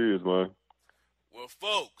what it is, man. Well,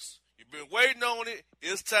 folks, you've been waiting on it.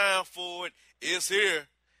 It's time for it. It's here.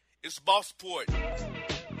 It's Boss Support.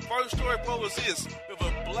 First story, bro, is this. We have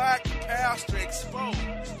a black pastor exposed.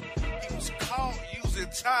 He was caught using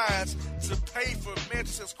tithes to pay for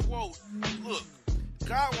Manchester's quote, look,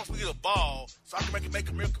 God wants me to get a ball so I can make it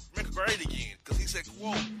great again. Because he said,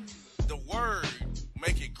 quote, the word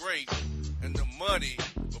make it great and the money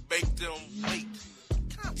will make them wait. What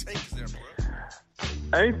kind of take is that,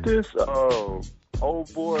 bro? Ain't this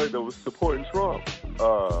old boy that was supporting Trump,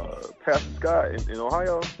 Pastor Scott in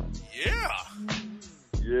Ohio? Yeah.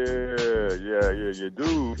 Yeah.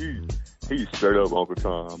 Dude, he's straight up Uncle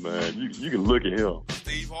Tom, man. You can look at him.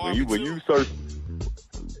 Steve Harvey, when you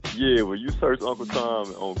search Uncle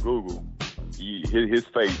Tom on Google, his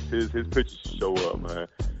face, his pictures show up, man.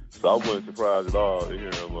 So I wasn't surprised at all to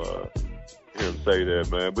hear him say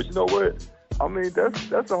that, man. But you know what? I mean,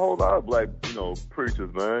 that's a whole lot of black,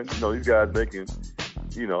 preachers, man. These guys making,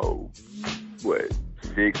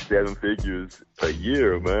 6-7 figures a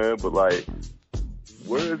year, man. But like,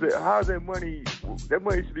 where is it? How's that money? That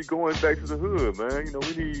money should be going back to the hood, man.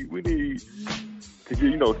 We need to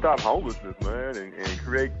get, stop homelessness, man, and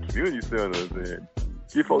create community centers and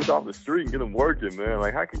get folks off the street and get them working, man.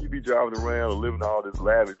 Like, how can you be driving around and living all this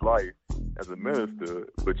lavish life as a minister,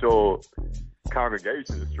 but your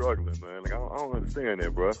congregation is struggling, man? Like, I don't understand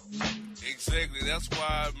that, bro. Exactly. That's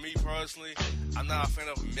why, me personally, I'm not a fan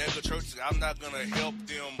of mega churches. I'm not going to help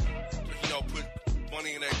them, put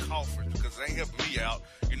money in that coffers because it ain't helping me out.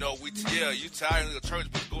 You tired of the church,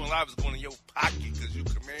 but going live is going in your pocket because you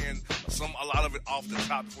command a lot of it off the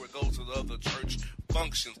top before it goes to the other church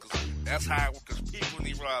functions, because that's how it works. Because people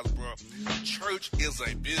need to realize, bro, church is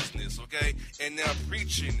a business, okay? And now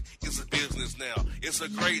preaching is a business now. It's a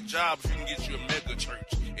great job if you can get you a mega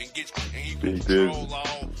church and you can control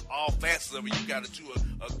all facets of it. You got to do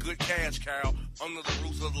a good cash cow under the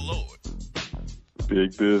roof of the Lord.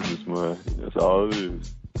 Big business, man. That's all it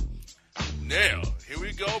is. Now, here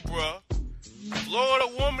we go, bro. Florida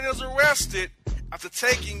woman is arrested after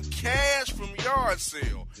taking cash from yard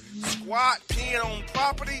sale, squat peeing on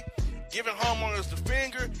property, giving homeowners the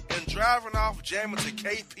finger, and driving off jamming to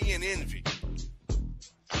KP and Envy.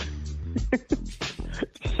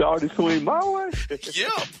 Shawty swing my way?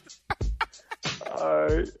 Yep. All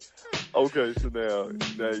right. Okay, so now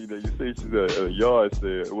you know, you say she's at a yard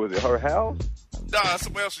sale. Was it her house? Nah,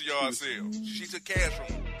 somebody else's yard sale. She took cash from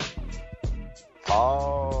him.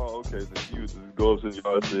 Oh, okay. So she was just go up to the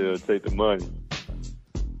yard sale, take the money,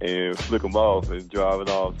 and flick them off and drive it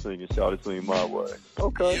off, singing "Shout It Swing My Way."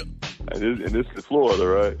 Okay. Yep. And this is Florida,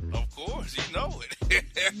 right? Of course, you know it.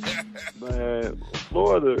 Man,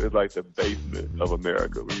 Florida is like the basement of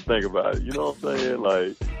America when you think about it. You know what I'm saying?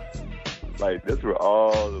 Like that's where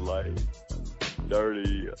all the like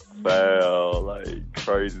dirty, foul, like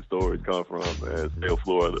crazy stories come from, man. Still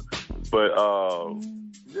Florida. But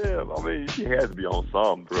yeah, I mean, she has to be on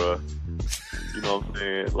something, bruh. You know what I'm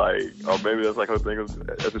saying? Like, or maybe that's like her thing.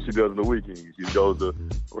 That's what she does on the weekends. She goes to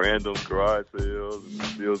random garage sales and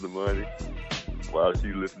steals the money while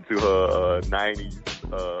she listens to her 90s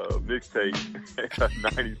mixtape,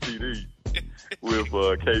 90s CD with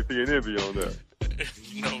KP and Envy on there.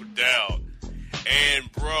 No doubt. And,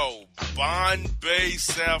 bro, Bombay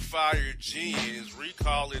Sapphire Gin is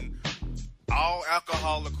recalling all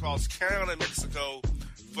alcohol across Canada and Mexico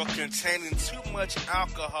for containing too much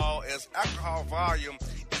alcohol, as alcohol volume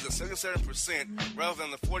is at 77% rather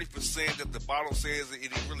than the 40% that the bottle says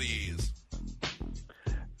it really is.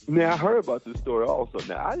 Now, I heard about this story also.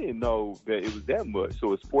 Now, I didn't know that it was that much.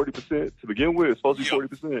 So it's 40% to begin with? It's supposed to be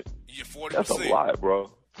 40%? Yeah, 40%. That's a lot, bro.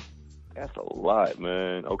 That's a lot,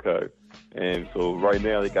 man. Okay. And so right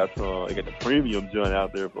now they got the premium joint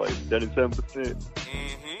out there for like 77%.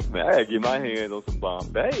 Mm-hmm. Man, I gotta get my hands on some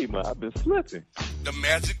Bombay, man. I've been slipping. The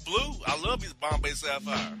Magic Blue. I love these Bombay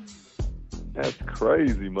Sapphire. That's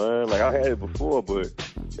crazy, man. Like, I had it before, but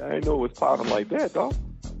I didn't know it was popping like that, though.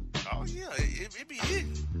 Oh, yeah. It be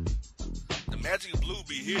hitting. The Magic Blue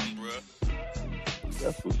be hitting, bruh.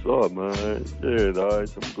 That's what's up, man. Yeah, all right.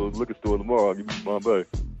 So I'm going to go to the liquor store tomorrow. I'll give you some Bombay.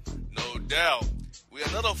 No doubt. We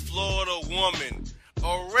had another Florida woman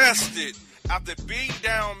arrested after beating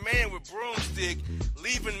down man with broomstick,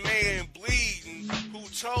 leaving man bleeding, who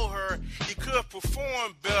told her he could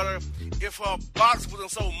perform better if her box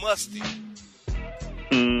wasn't so musty.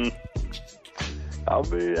 I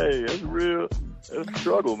mean, hey, that's real. That's a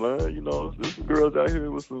struggle, man. You know, there's some girls out here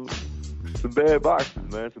with some bad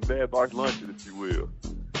boxes, man. Some bad box lunches, if you will.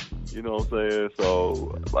 You know what I'm saying?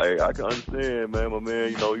 So, like, I can understand, man. My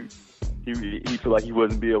man, you know, he feel like he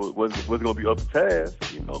wasn't gonna be up to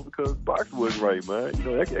task, you know, because box wasn't right, man. You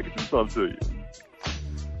know, that can do something to you.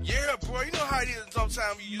 Yeah, bro. You know how it is.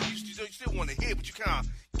 Sometimes you still want to hit, but you kind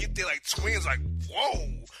of get there like twins, like whoa.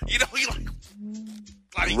 You know, you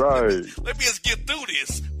like right. Let me just get through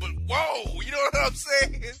this. But whoa, you know what I'm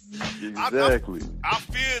saying? Exactly. I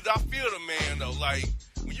feel the man though. Like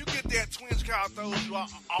when you get that twins, kind of throws you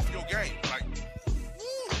off your game. Like,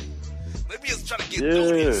 woo, let me just try to get through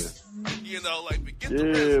this. You know, like get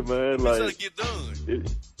the rest. Man, like try to get done.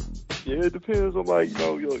 It depends on, like, you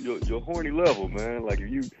know, your horny level, man. Like, if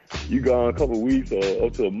you gone a couple of weeks or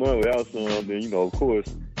up to a month without some, then, you know, of course,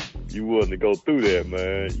 you willing to go through that,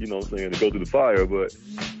 man. You know what I'm saying? To go through the fire. But,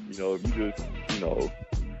 you know, if you just, you know,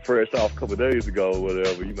 fresh off a couple of days ago or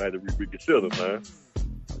whatever, you might have to reconsider, man.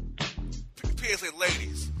 PSA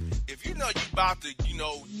ladies, if you know you about to, you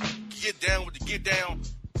know, get down with the get down,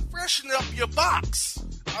 freshen up your box.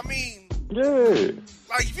 I mean, yeah.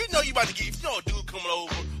 Like, if you know you about to if you know a dude coming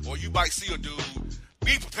over, or you might see a dude,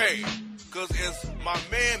 be prepared. Because as my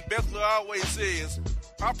man Beckler always says,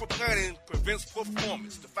 proper planning prevents poor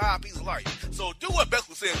performance, the 5 P's of life. So do what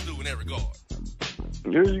Beckler says to do in that regard.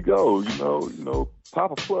 There you go. You know,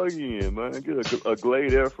 pop a plug in, man. Get a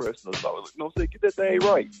Glade air freshener. You know what I'm saying? Get that thing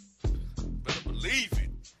right. Better believe it.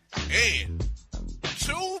 And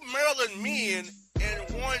 2 Maryland men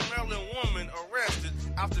and 1 Maryland woman arrested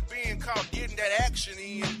after being caught getting that action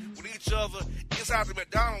in with each other inside the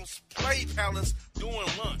McDonald's Play Palace during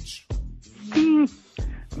lunch.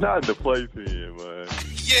 Not in the playpen, man.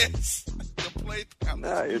 Yes, the Play Palace.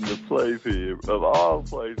 Not in the playpen. Of all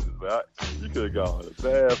places, man. You could have gone to the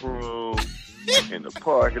bathroom, in the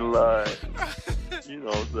parking lot, you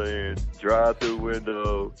know what I'm saying, drive-through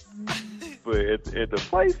window. But at the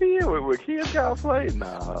playpen where kids got to play,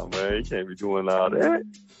 nah, man, you can't be doing all that.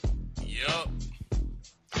 Yup.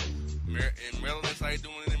 In Maryland, that's how you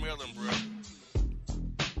doing it in Maryland, bro.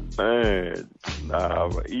 Man,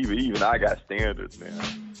 nah, even I got standards now.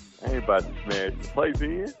 I ain't about to smash the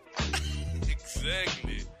playpen.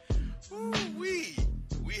 Exactly. Ooh-wee.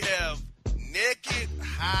 We have naked,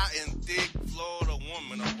 high and thick Florida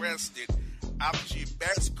woman arrested after she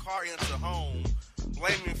backs car into home,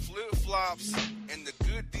 blaming flip-flops and the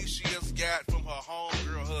good deed she has got from her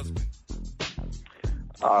homegirl husband.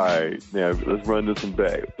 All right, now let's run this one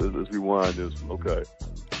back. Let's rewind this one. Okay.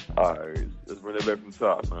 All right, let's run it back from the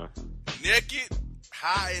top, man. Naked,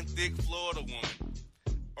 high and thick Florida woman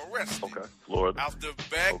arrested. Okay, Florida. After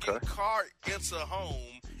backing car into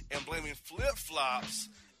home and blaming flip-flops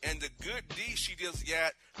and the good D she just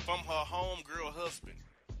got from her homegirl husband.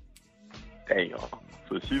 Damn.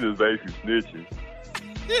 So she just basically snitching,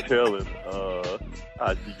 telling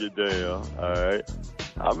how she get down. All right.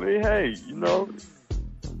 I mean, hey,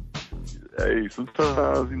 hey,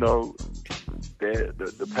 sometimes that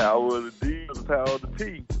the power of the D, the power of the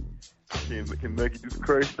P, can make you do some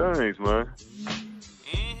crazy things, man.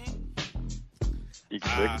 Mm-hmm. It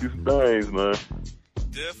can make you do some things, man.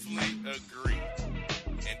 Definitely agree.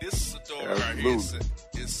 And this story right here is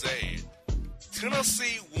sad.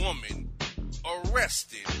 Tennessee woman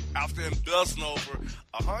arrested after embezzling over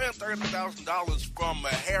 $130,000 from a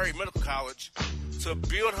Harry Medical College to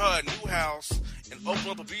build her a new house and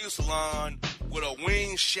open up a beauty salon with a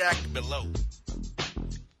wing shack below.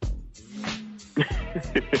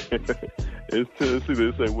 It's Tennessee.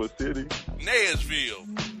 They say what city? Nashville.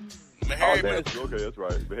 Nashville. Okay, that's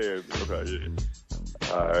right. Mahariville. Okay,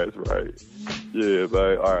 yeah. All right, that's right. Yeah,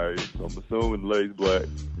 but all right. So I'm assuming the lady's black.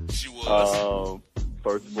 She was.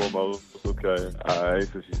 First and foremost, okay. All right.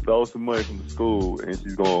 So she stole some money from the school, and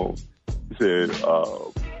she's going. She said,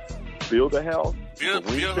 build a house. Build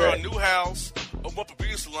her a new house. Open up a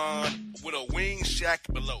beauty salon with a wing shack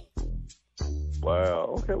below.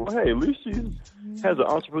 Wow. Okay. Well, hey, at least she has an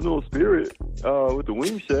entrepreneurial spirit with the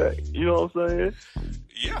wing shack. You know what I'm saying?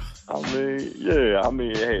 Yeah. I mean, yeah. I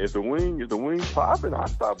mean, hey, if the wing popping, I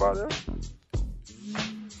stop by there.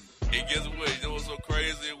 And guess what? You know what's so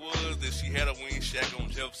crazy it was that she had a wing shack on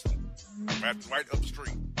Jefferson, right up the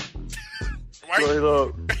street. Straight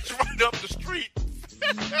up. Right up the street.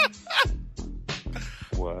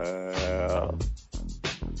 Wow.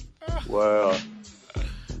 Wow.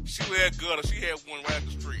 She had gutter. She had one right up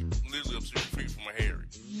the street, literally up the street from a Harry,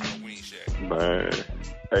 a wing shack. Man,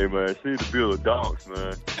 hey man, she need to build a donks,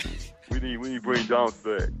 man. we need to bring donks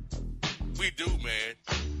back. We do, man.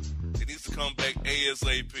 It needs to come back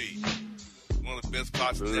ASAP. One of the best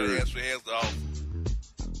spots that actually has to offer.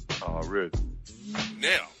 Already.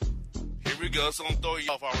 Now, here we go. So I'm throwing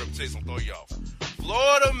you off our reputation. I'm throwing you off.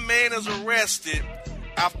 Florida man is arrested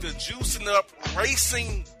after juicing up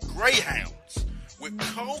racing greyhounds with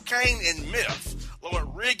cocaine and meth, along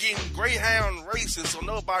with rigging greyhound races so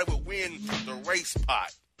nobody would win the race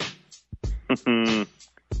pot.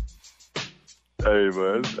 Hey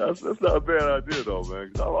man, that's not a bad idea though, man.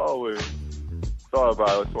 Because I've always thought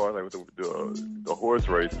about it as far as like with the horse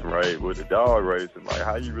racing, right? With the dog racing, like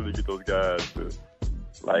how you really get those guys to,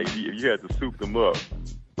 like, if you had to soup them up,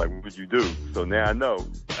 like what would you do? So now I know,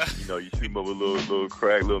 you shoot them up with a little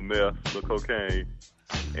crack, little meth, little cocaine,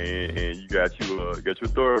 and you got your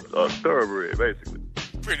thoroughbred, basically.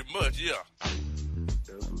 Pretty much, yeah.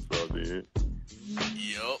 That's what's up, man.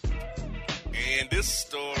 Yep. And this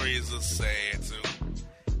story is a sad too.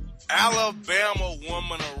 Alabama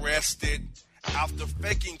woman arrested after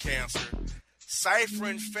faking cancer,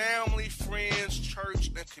 ciphering family, friends, church,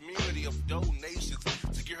 and community of donations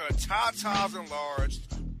to get her tatas enlarged,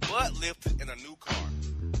 butt lifted, in a new car.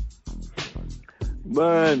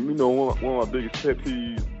 Man, one of my biggest pet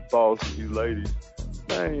peeves falls to these ladies.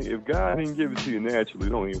 Man, if God didn't give it to you naturally,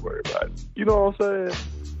 don't even worry about it. You know what I'm saying?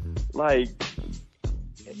 Like,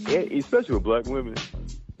 especially with black women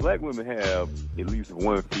have at least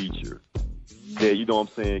one feature that, you know what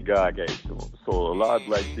I'm saying, God gave to them. So a lot of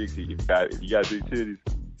black chicks, if you got big titties,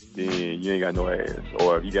 then you ain't got no ass.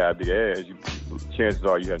 Or if you got a big ass, chances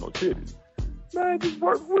are you have no titties. Man, just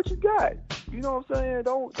work with what you got. You know what I'm saying?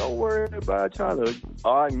 Don't worry about trying to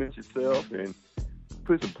augment yourself and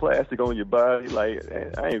put some plastic on your body. Like,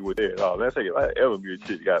 I ain't with that at all. That's like, if I ever be a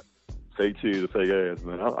chick got fake titties or fake ass,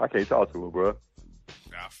 man, I can't talk to her, bro.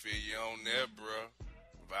 I feel you on that, bro.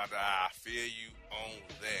 I feel you on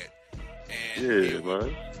that. And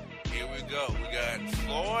here we go. We got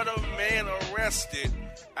Florida man arrested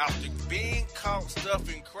after being caught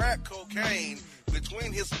stuffing crack cocaine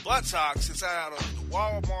between his buttocks inside of the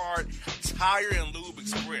Walmart Tire and Lube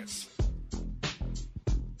Express.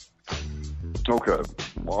 Okay,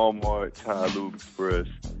 Walmart Tire Lube Express,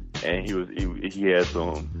 and he had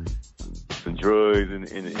some drugs in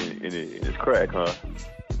his crack, huh?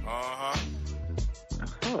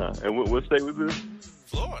 And what state was this?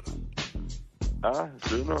 Florida.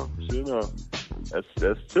 Sure enough.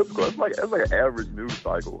 That's typical. It's like an average news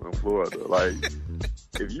cycle in Florida. Like,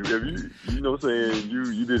 if you know what I'm saying,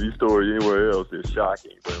 you did these stories anywhere else, it's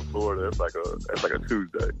shocking. But in Florida, it's like a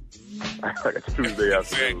Tuesday. Like a Tuesday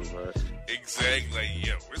afternoon, man. Exactly.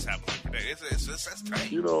 Yeah, what's happening every day? That's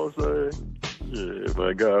tight. You know what I'm saying? Yeah,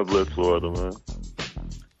 man. God bless Florida, man.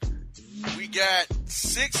 We got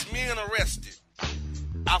 6 men arrested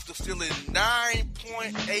after stealing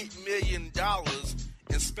 $9.8 million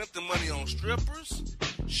and spent the money on strippers,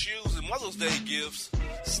 shoes, and Mother's Day gifts,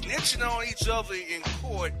 snitching on each other in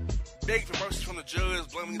court, begging for mercy from the judge,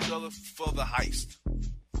 blaming each other for the heist.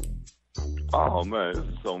 Oh, man, this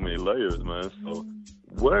is so many layers, man. So,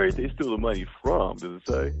 where did they steal the money from, does it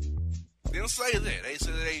say? Didn't say that. They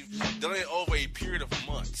said they've done it over a period of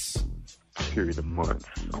months.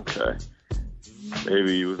 Okay.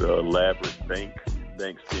 Maybe it was an elaborate bank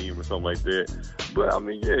scheme or something like that. But, I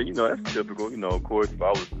mean, yeah, you know, that's typical. You know, of course, if I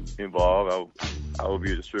was involved, I would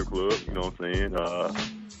be at the strip club, you know what I'm saying?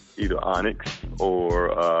 Either Onyx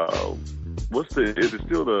or, is it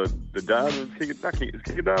still the Diamonds? Is King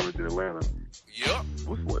of Diamonds in Atlanta? Yep.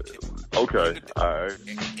 Okay, all right.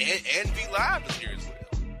 And Be Live is here as well.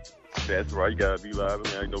 That's right, you gotta Be Live.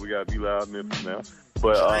 I know we gotta Be Live Memphis now.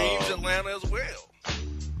 But, Dreams Atlanta as well.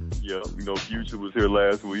 Yeah, you know, Future was here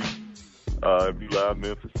last week. Be Live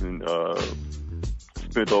Memphis and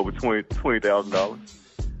spent over $20,000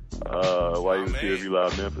 while he was here at Be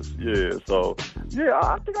Live Memphis. Yeah, so yeah,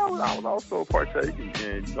 I think I was also partaking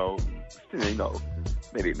in, you know,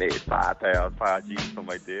 maybe 5,000, 5G, something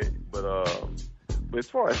like that. But as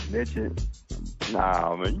far as snitching,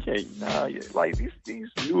 nah, man, you can't. Nah, like these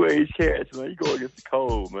new age cats, man, you go against the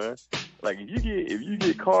code, man. Like if you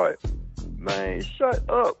get caught, man, shut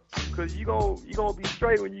up, cause you gonna be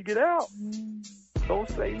straight when you get out. Don't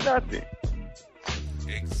say nothing.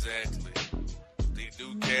 Exactly. These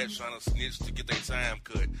new cats trying to snitch to get their time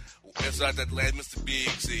cut. That's like that last Mr. Big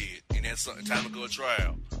said, and that's time to go to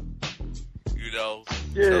trial. You know,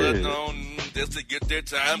 yeah. So that's known just to get their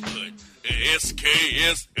time cut.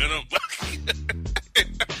 SKS in them.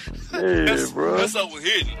 Yeah, bro. That's what we're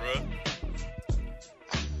hitting, bro.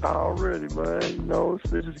 Already, man. You know,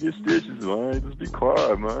 snitches get stitches, man. Just be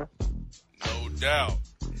quiet, man. No doubt.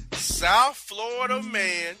 South Florida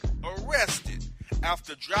man arrested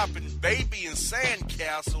after dropping baby in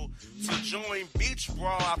sandcastle to join beach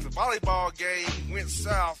brawl after volleyball game went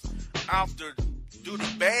south after due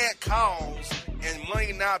to bad calls and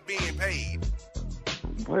money not being paid.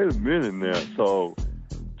 Wait a minute now. So,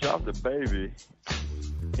 dropped the baby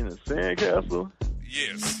in a sandcastle?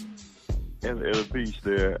 Yes. At a beach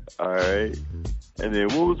there, all right. And then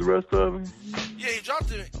what was the rest of it? Yeah, he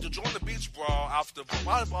dropped it to join the beach brawl after the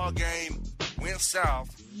volleyball game went south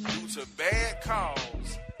due to bad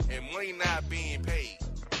calls and money not being paid.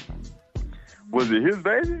 Was it his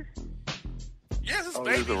baby? Yes, his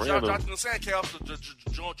baby dropped in the sandcastle to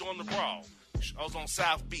join the brawl. I was on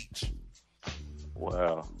South Beach.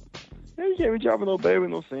 Wow. Yeah, you can't be dropping no baby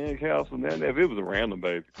in no sandcastle. Now, if it was a random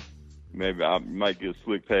baby, maybe I might get a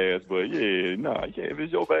slick pass. But yeah, nah, you can't. If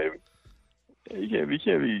it's your baby, you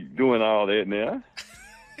can't be doing all that now.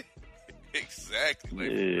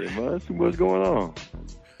 Exactly. Yeah, man, too much going on.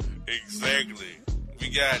 Exactly. We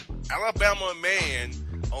got Alabama man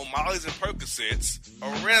on Molly's and Percocets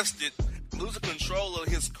arrested, losing control of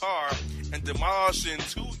his car and demolishing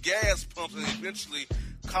 2 gas pumps and eventually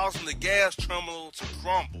causing the gas terminal to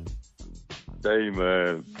crumble. Hey,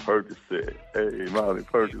 man, Percocet. Hey, Molly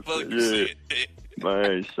Percocet. Yeah.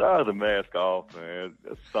 Man, shout out to Mask Off, man.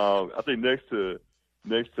 That song, I think next to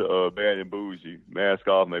Bad and Bougie, Mask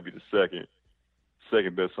Off may be the second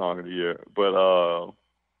best song of the year. But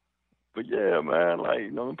yeah, man, like,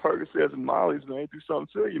 you know, them Percocets and Molly's, man, do something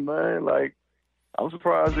to you, man. Like, I'm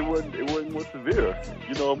surprised it wasn't more severe.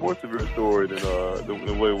 You know, a more severe story than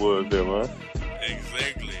the way it was there, man.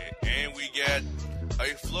 Exactly. And we got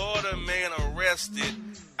a Florida man arrested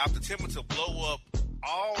after attempting to blow up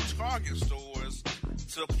all Target stores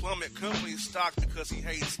to plummet company stock because he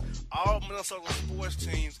hates all Minnesota sports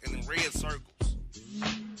teams in the red circles.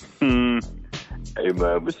 Hey,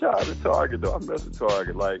 man, but shout out to Target, though. I mess with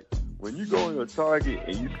Target. Like, when you go into a Target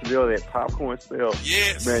and you smell that popcorn smell,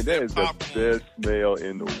 yes, man, that is popcorn. The best smell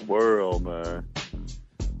in the world, man.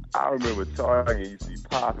 I remember Target used to be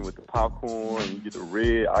popping with the popcorn, and you get the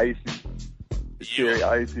red icy, the cherry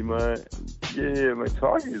icy, man. Yeah, man,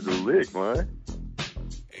 Target is a lick, man.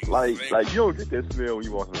 Like you don't get that smell when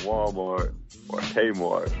you walk in Walmart or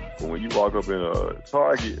Kmart, but when you walk up in a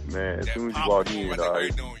Target, man, as soon as you walk in,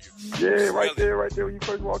 right there when you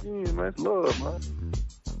first walk in, man, it's love, man.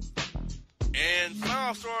 And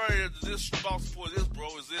final story of this box for this, bro,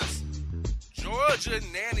 is this: Georgia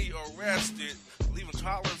nanny arrested, leaving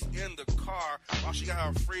toddlers in the car while she got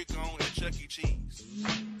her freak on at Chuck E. Cheese.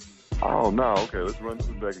 Oh no, okay, let's run this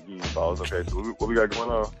back again, boss. Okay, so what we got going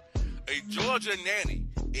on? A Georgia nanny.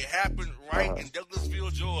 It happened right in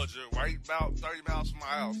Douglasville, Georgia, right about 30 miles from my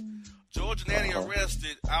house. Georgia nanny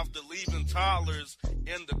arrested after leaving toddlers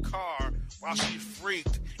in the car while she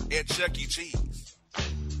freaked at Chuck E. Cheese.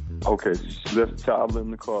 Okay, so she left the toddler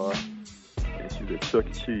in the car, and she was at Chuck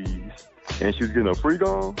E. Cheese, and she was getting a freak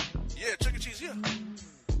on? Yeah, Chuck E. Cheese, yeah.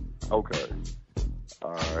 Okay.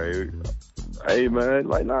 All right. Hey, man,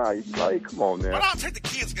 like, nah, like, come on now. Why not take the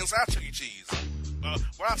kids inside Chuck E. Cheese? Why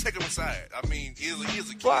not take them inside? I mean, it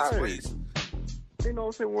is a kid's place. You know what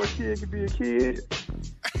I'm saying? One kid can be a kid.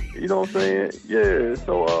 You know what I'm saying? Yeah,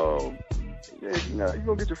 so, yeah, you know, you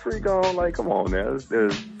gonna get your freak on, like, come on now.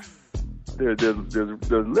 There's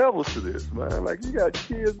levels to this, man. Like, you got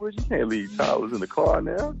kids, but you can't leave toddlers in the car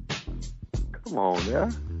now. Come on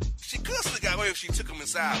now. She could still got away if she took them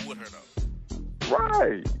inside with her, though.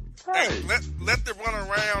 Right. Hey, let them run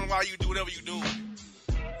around while you do whatever you do.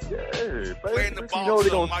 Yeah, playing the ball. You know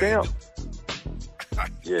they're gonna stamp.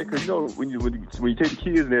 Yeah, because you know when you take the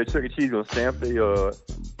kids in there, Chuck E. Cheese gonna stamp their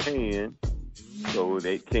hand, so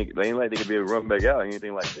they ain't like they can be able to run back out or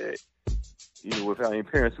anything like that. Even without any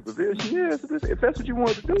parent supervision. Yeah, so if that's what you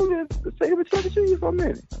want to do, then let's take it to Chuck E. Cheese for a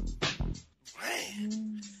minute.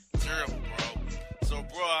 Man, terrible, bro. So,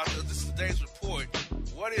 bro, this is today's report.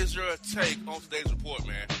 What is your take on today's report,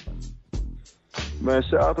 man? Man,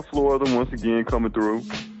 shout out to Florida once again coming through,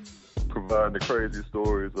 providing the craziest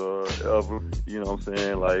stories ever. You know what I'm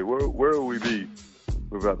saying? Like, where would we be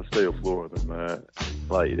without the state of Florida, man?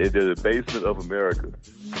 Like, they're the basement of America.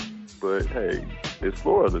 But, hey, it's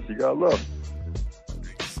Florida, so you gotta love them.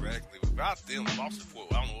 Exactly. Without them, Boss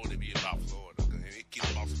Report, I don't know what it'd be about Florida. And it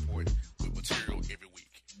keeps Boss Report with material every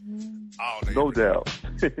week. All day. No doubt.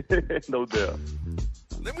 No doubt.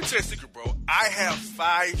 Let me tell you a secret, bro. I have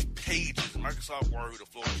 5 pages in Microsoft Word of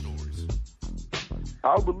Florida stories.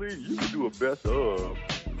 I believe you can do a best of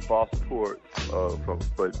Boss Report from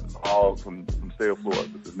the state of Florida.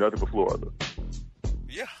 There's nothing but Florida.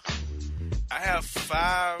 Yeah. I have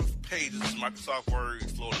 5 pages in Microsoft Word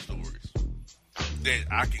of Florida stories that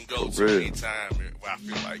I can go to anytime where I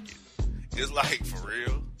feel like it. It's like, for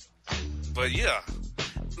real. But yeah.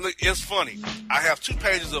 Look, it's funny. I have 2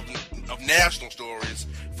 pages of national stories,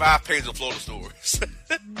 5 pages of Florida stories.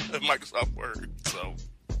 Microsoft Word. So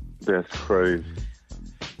that's crazy.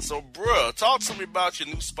 So, bruh, talk to me about your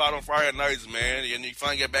new spot on Friday nights, man. And you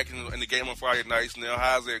finally get back in the game on Friday nights now.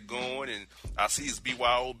 How's that going? And I see it's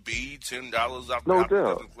BYOB, $10 off. No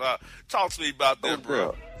doubt. Talk to me about that,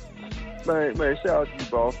 bro. Man, shout out to you,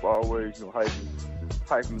 boss, for always,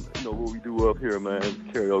 hyping, what we do up here, man. It's a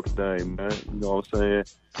karaoke thing, man. You know what I'm saying?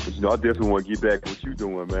 But, I definitely want to get back to what you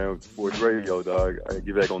doing, man. Sports radio, dog. I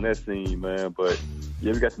get back on that scene, man. But,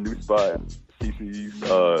 yeah, we got the new spot,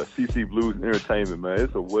 CC Blues Entertainment, man.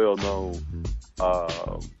 It's a well-known,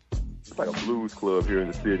 it's like a blues club here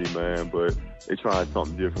in the city, man. But they trying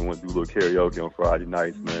something different. Want to do a little karaoke on Friday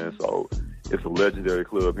nights, man. So it's a legendary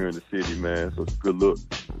club here in the city, man. So it's a good look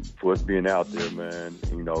for us being out there, man. And,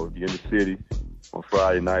 if you're in the city on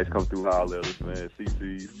Friday nights, come through holler at us, man.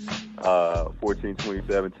 CC's,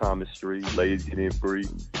 1427 Thomas Street. Ladies get in free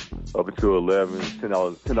up until 11.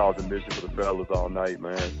 $10 admission for the fellas all night,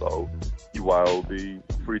 man. So UYOB,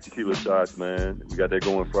 free tequila shots, man. We got that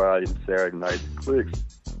going Friday and Saturday nights. Clicks.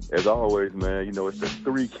 As always, man, it's the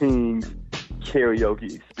Three Kings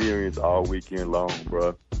karaoke experience all weekend long,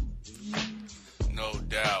 bro. No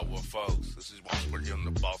doubt. Well, folks, this is Boss Radio on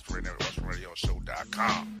the Boss Radio,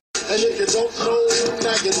 BossRadioShow.com. And if you don't know,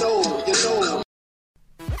 now you know.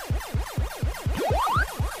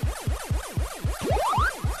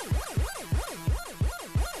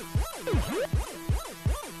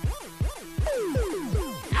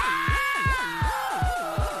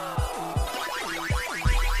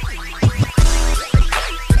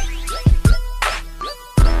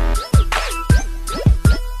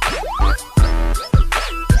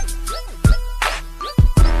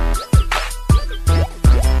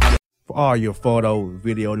 For all your photo,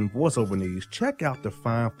 video, and voiceover needs, check out the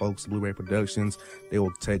fine folks at Blueberry Productions. They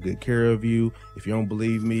will take good care of you. If you don't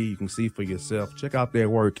believe me, you can see for yourself. Check out their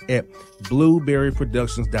work at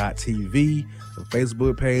blueberryproductions.tv, the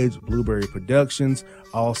Facebook page, Blueberry Productions,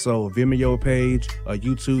 also a Vimeo page, a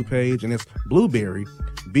YouTube page, and it's Blueberry,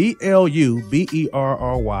 BLUBERRY,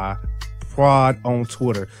 Prod on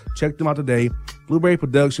Twitter. Check them out today. Blueberry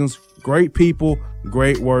Productions, great people,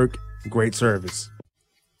 great work, great service.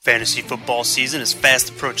 Fantasy football season is fast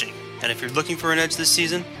approaching, and if you're looking for an edge this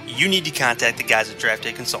season, you need to contact the guys at Draft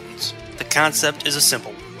Day Consultants. The concept is a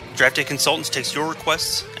simple one. Draft Day Consultants takes your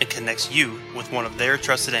requests and connects you with one of their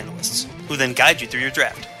trusted analysts, who then guide you through your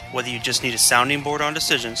draft. Whether you just need a sounding board on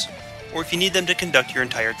decisions, or if you need them to conduct your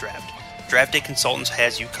entire draft, Draft Day Consultants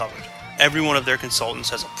has you covered. Every one of their consultants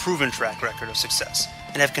has a proven track record of success,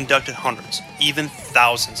 and have conducted hundreds, even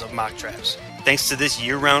thousands of mock drafts. Thanks to this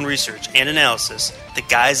year-round research and analysis, the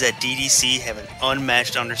guys at DDC have an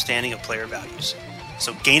unmatched understanding of player values.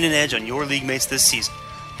 So gain an edge on your league mates this season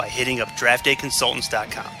by hitting up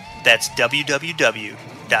draftdayconsultants.com. That's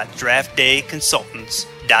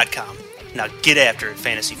www.draftdayconsultants.com. Now get after it,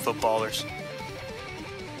 fantasy footballers.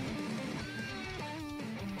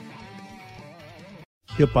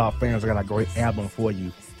 Hip-hop fans, I got a great album for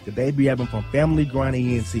you. The debut album from Family Grind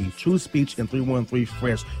ENT, True Speech and 313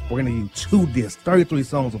 Fresh. We're going to give you 2 discs, 33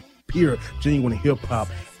 songs of pure, genuine hip-hop.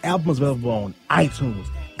 Albums available on iTunes,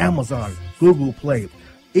 Amazon, Google Play,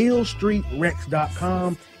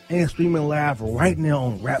 illstreetrex.com, and streaming live right now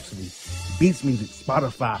on Rhapsody, Beats Music,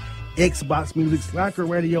 Spotify, Xbox Music, Slacker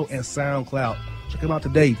Radio, and SoundCloud. Check them out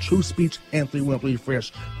today. True Speech and 313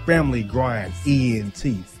 Fresh. Family Grind ENT.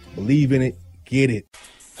 Believe in it. Get it.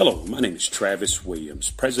 Hello, my name is Travis Williams,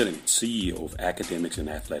 President and CEO of Academics and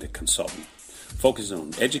Athletic Consulting, focusing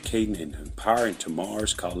on educating and empowering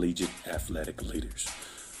tomorrow's collegiate athletic leaders.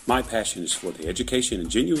 My passion is for the education and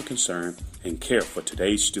genuine concern and care for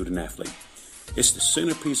today's student athlete. It's the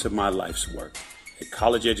centerpiece of my life's work. A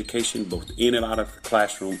college education, both in and out of the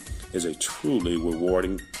classroom, is a truly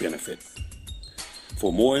rewarding benefit.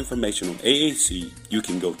 For more information on AAC, you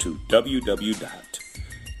can go to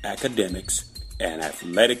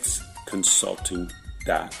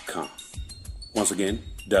www.academicsandathleticsconsulting.com. Once again,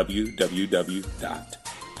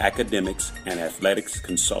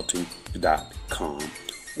 www.academicsandathleticsconsulting.com.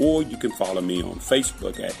 Or you can follow me on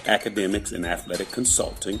Facebook at Academics and Athletic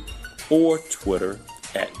Consulting, or Twitter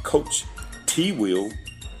at Coach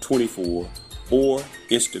TWill24, or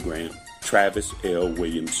Instagram Travis L.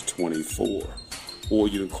 Williams 24. Or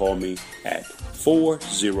you can call me at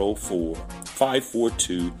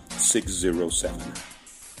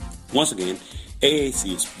 404-542-6079. Once again,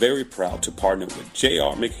 AAC is very proud to partner with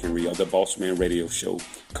J.R. McHenry of the Bossman Radio Show,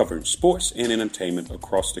 covering sports and entertainment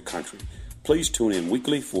across the country. Please tune in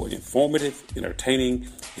weekly for informative, entertaining,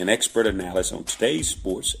 and expert analysis on today's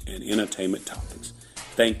sports and entertainment topics.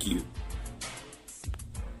 Thank you.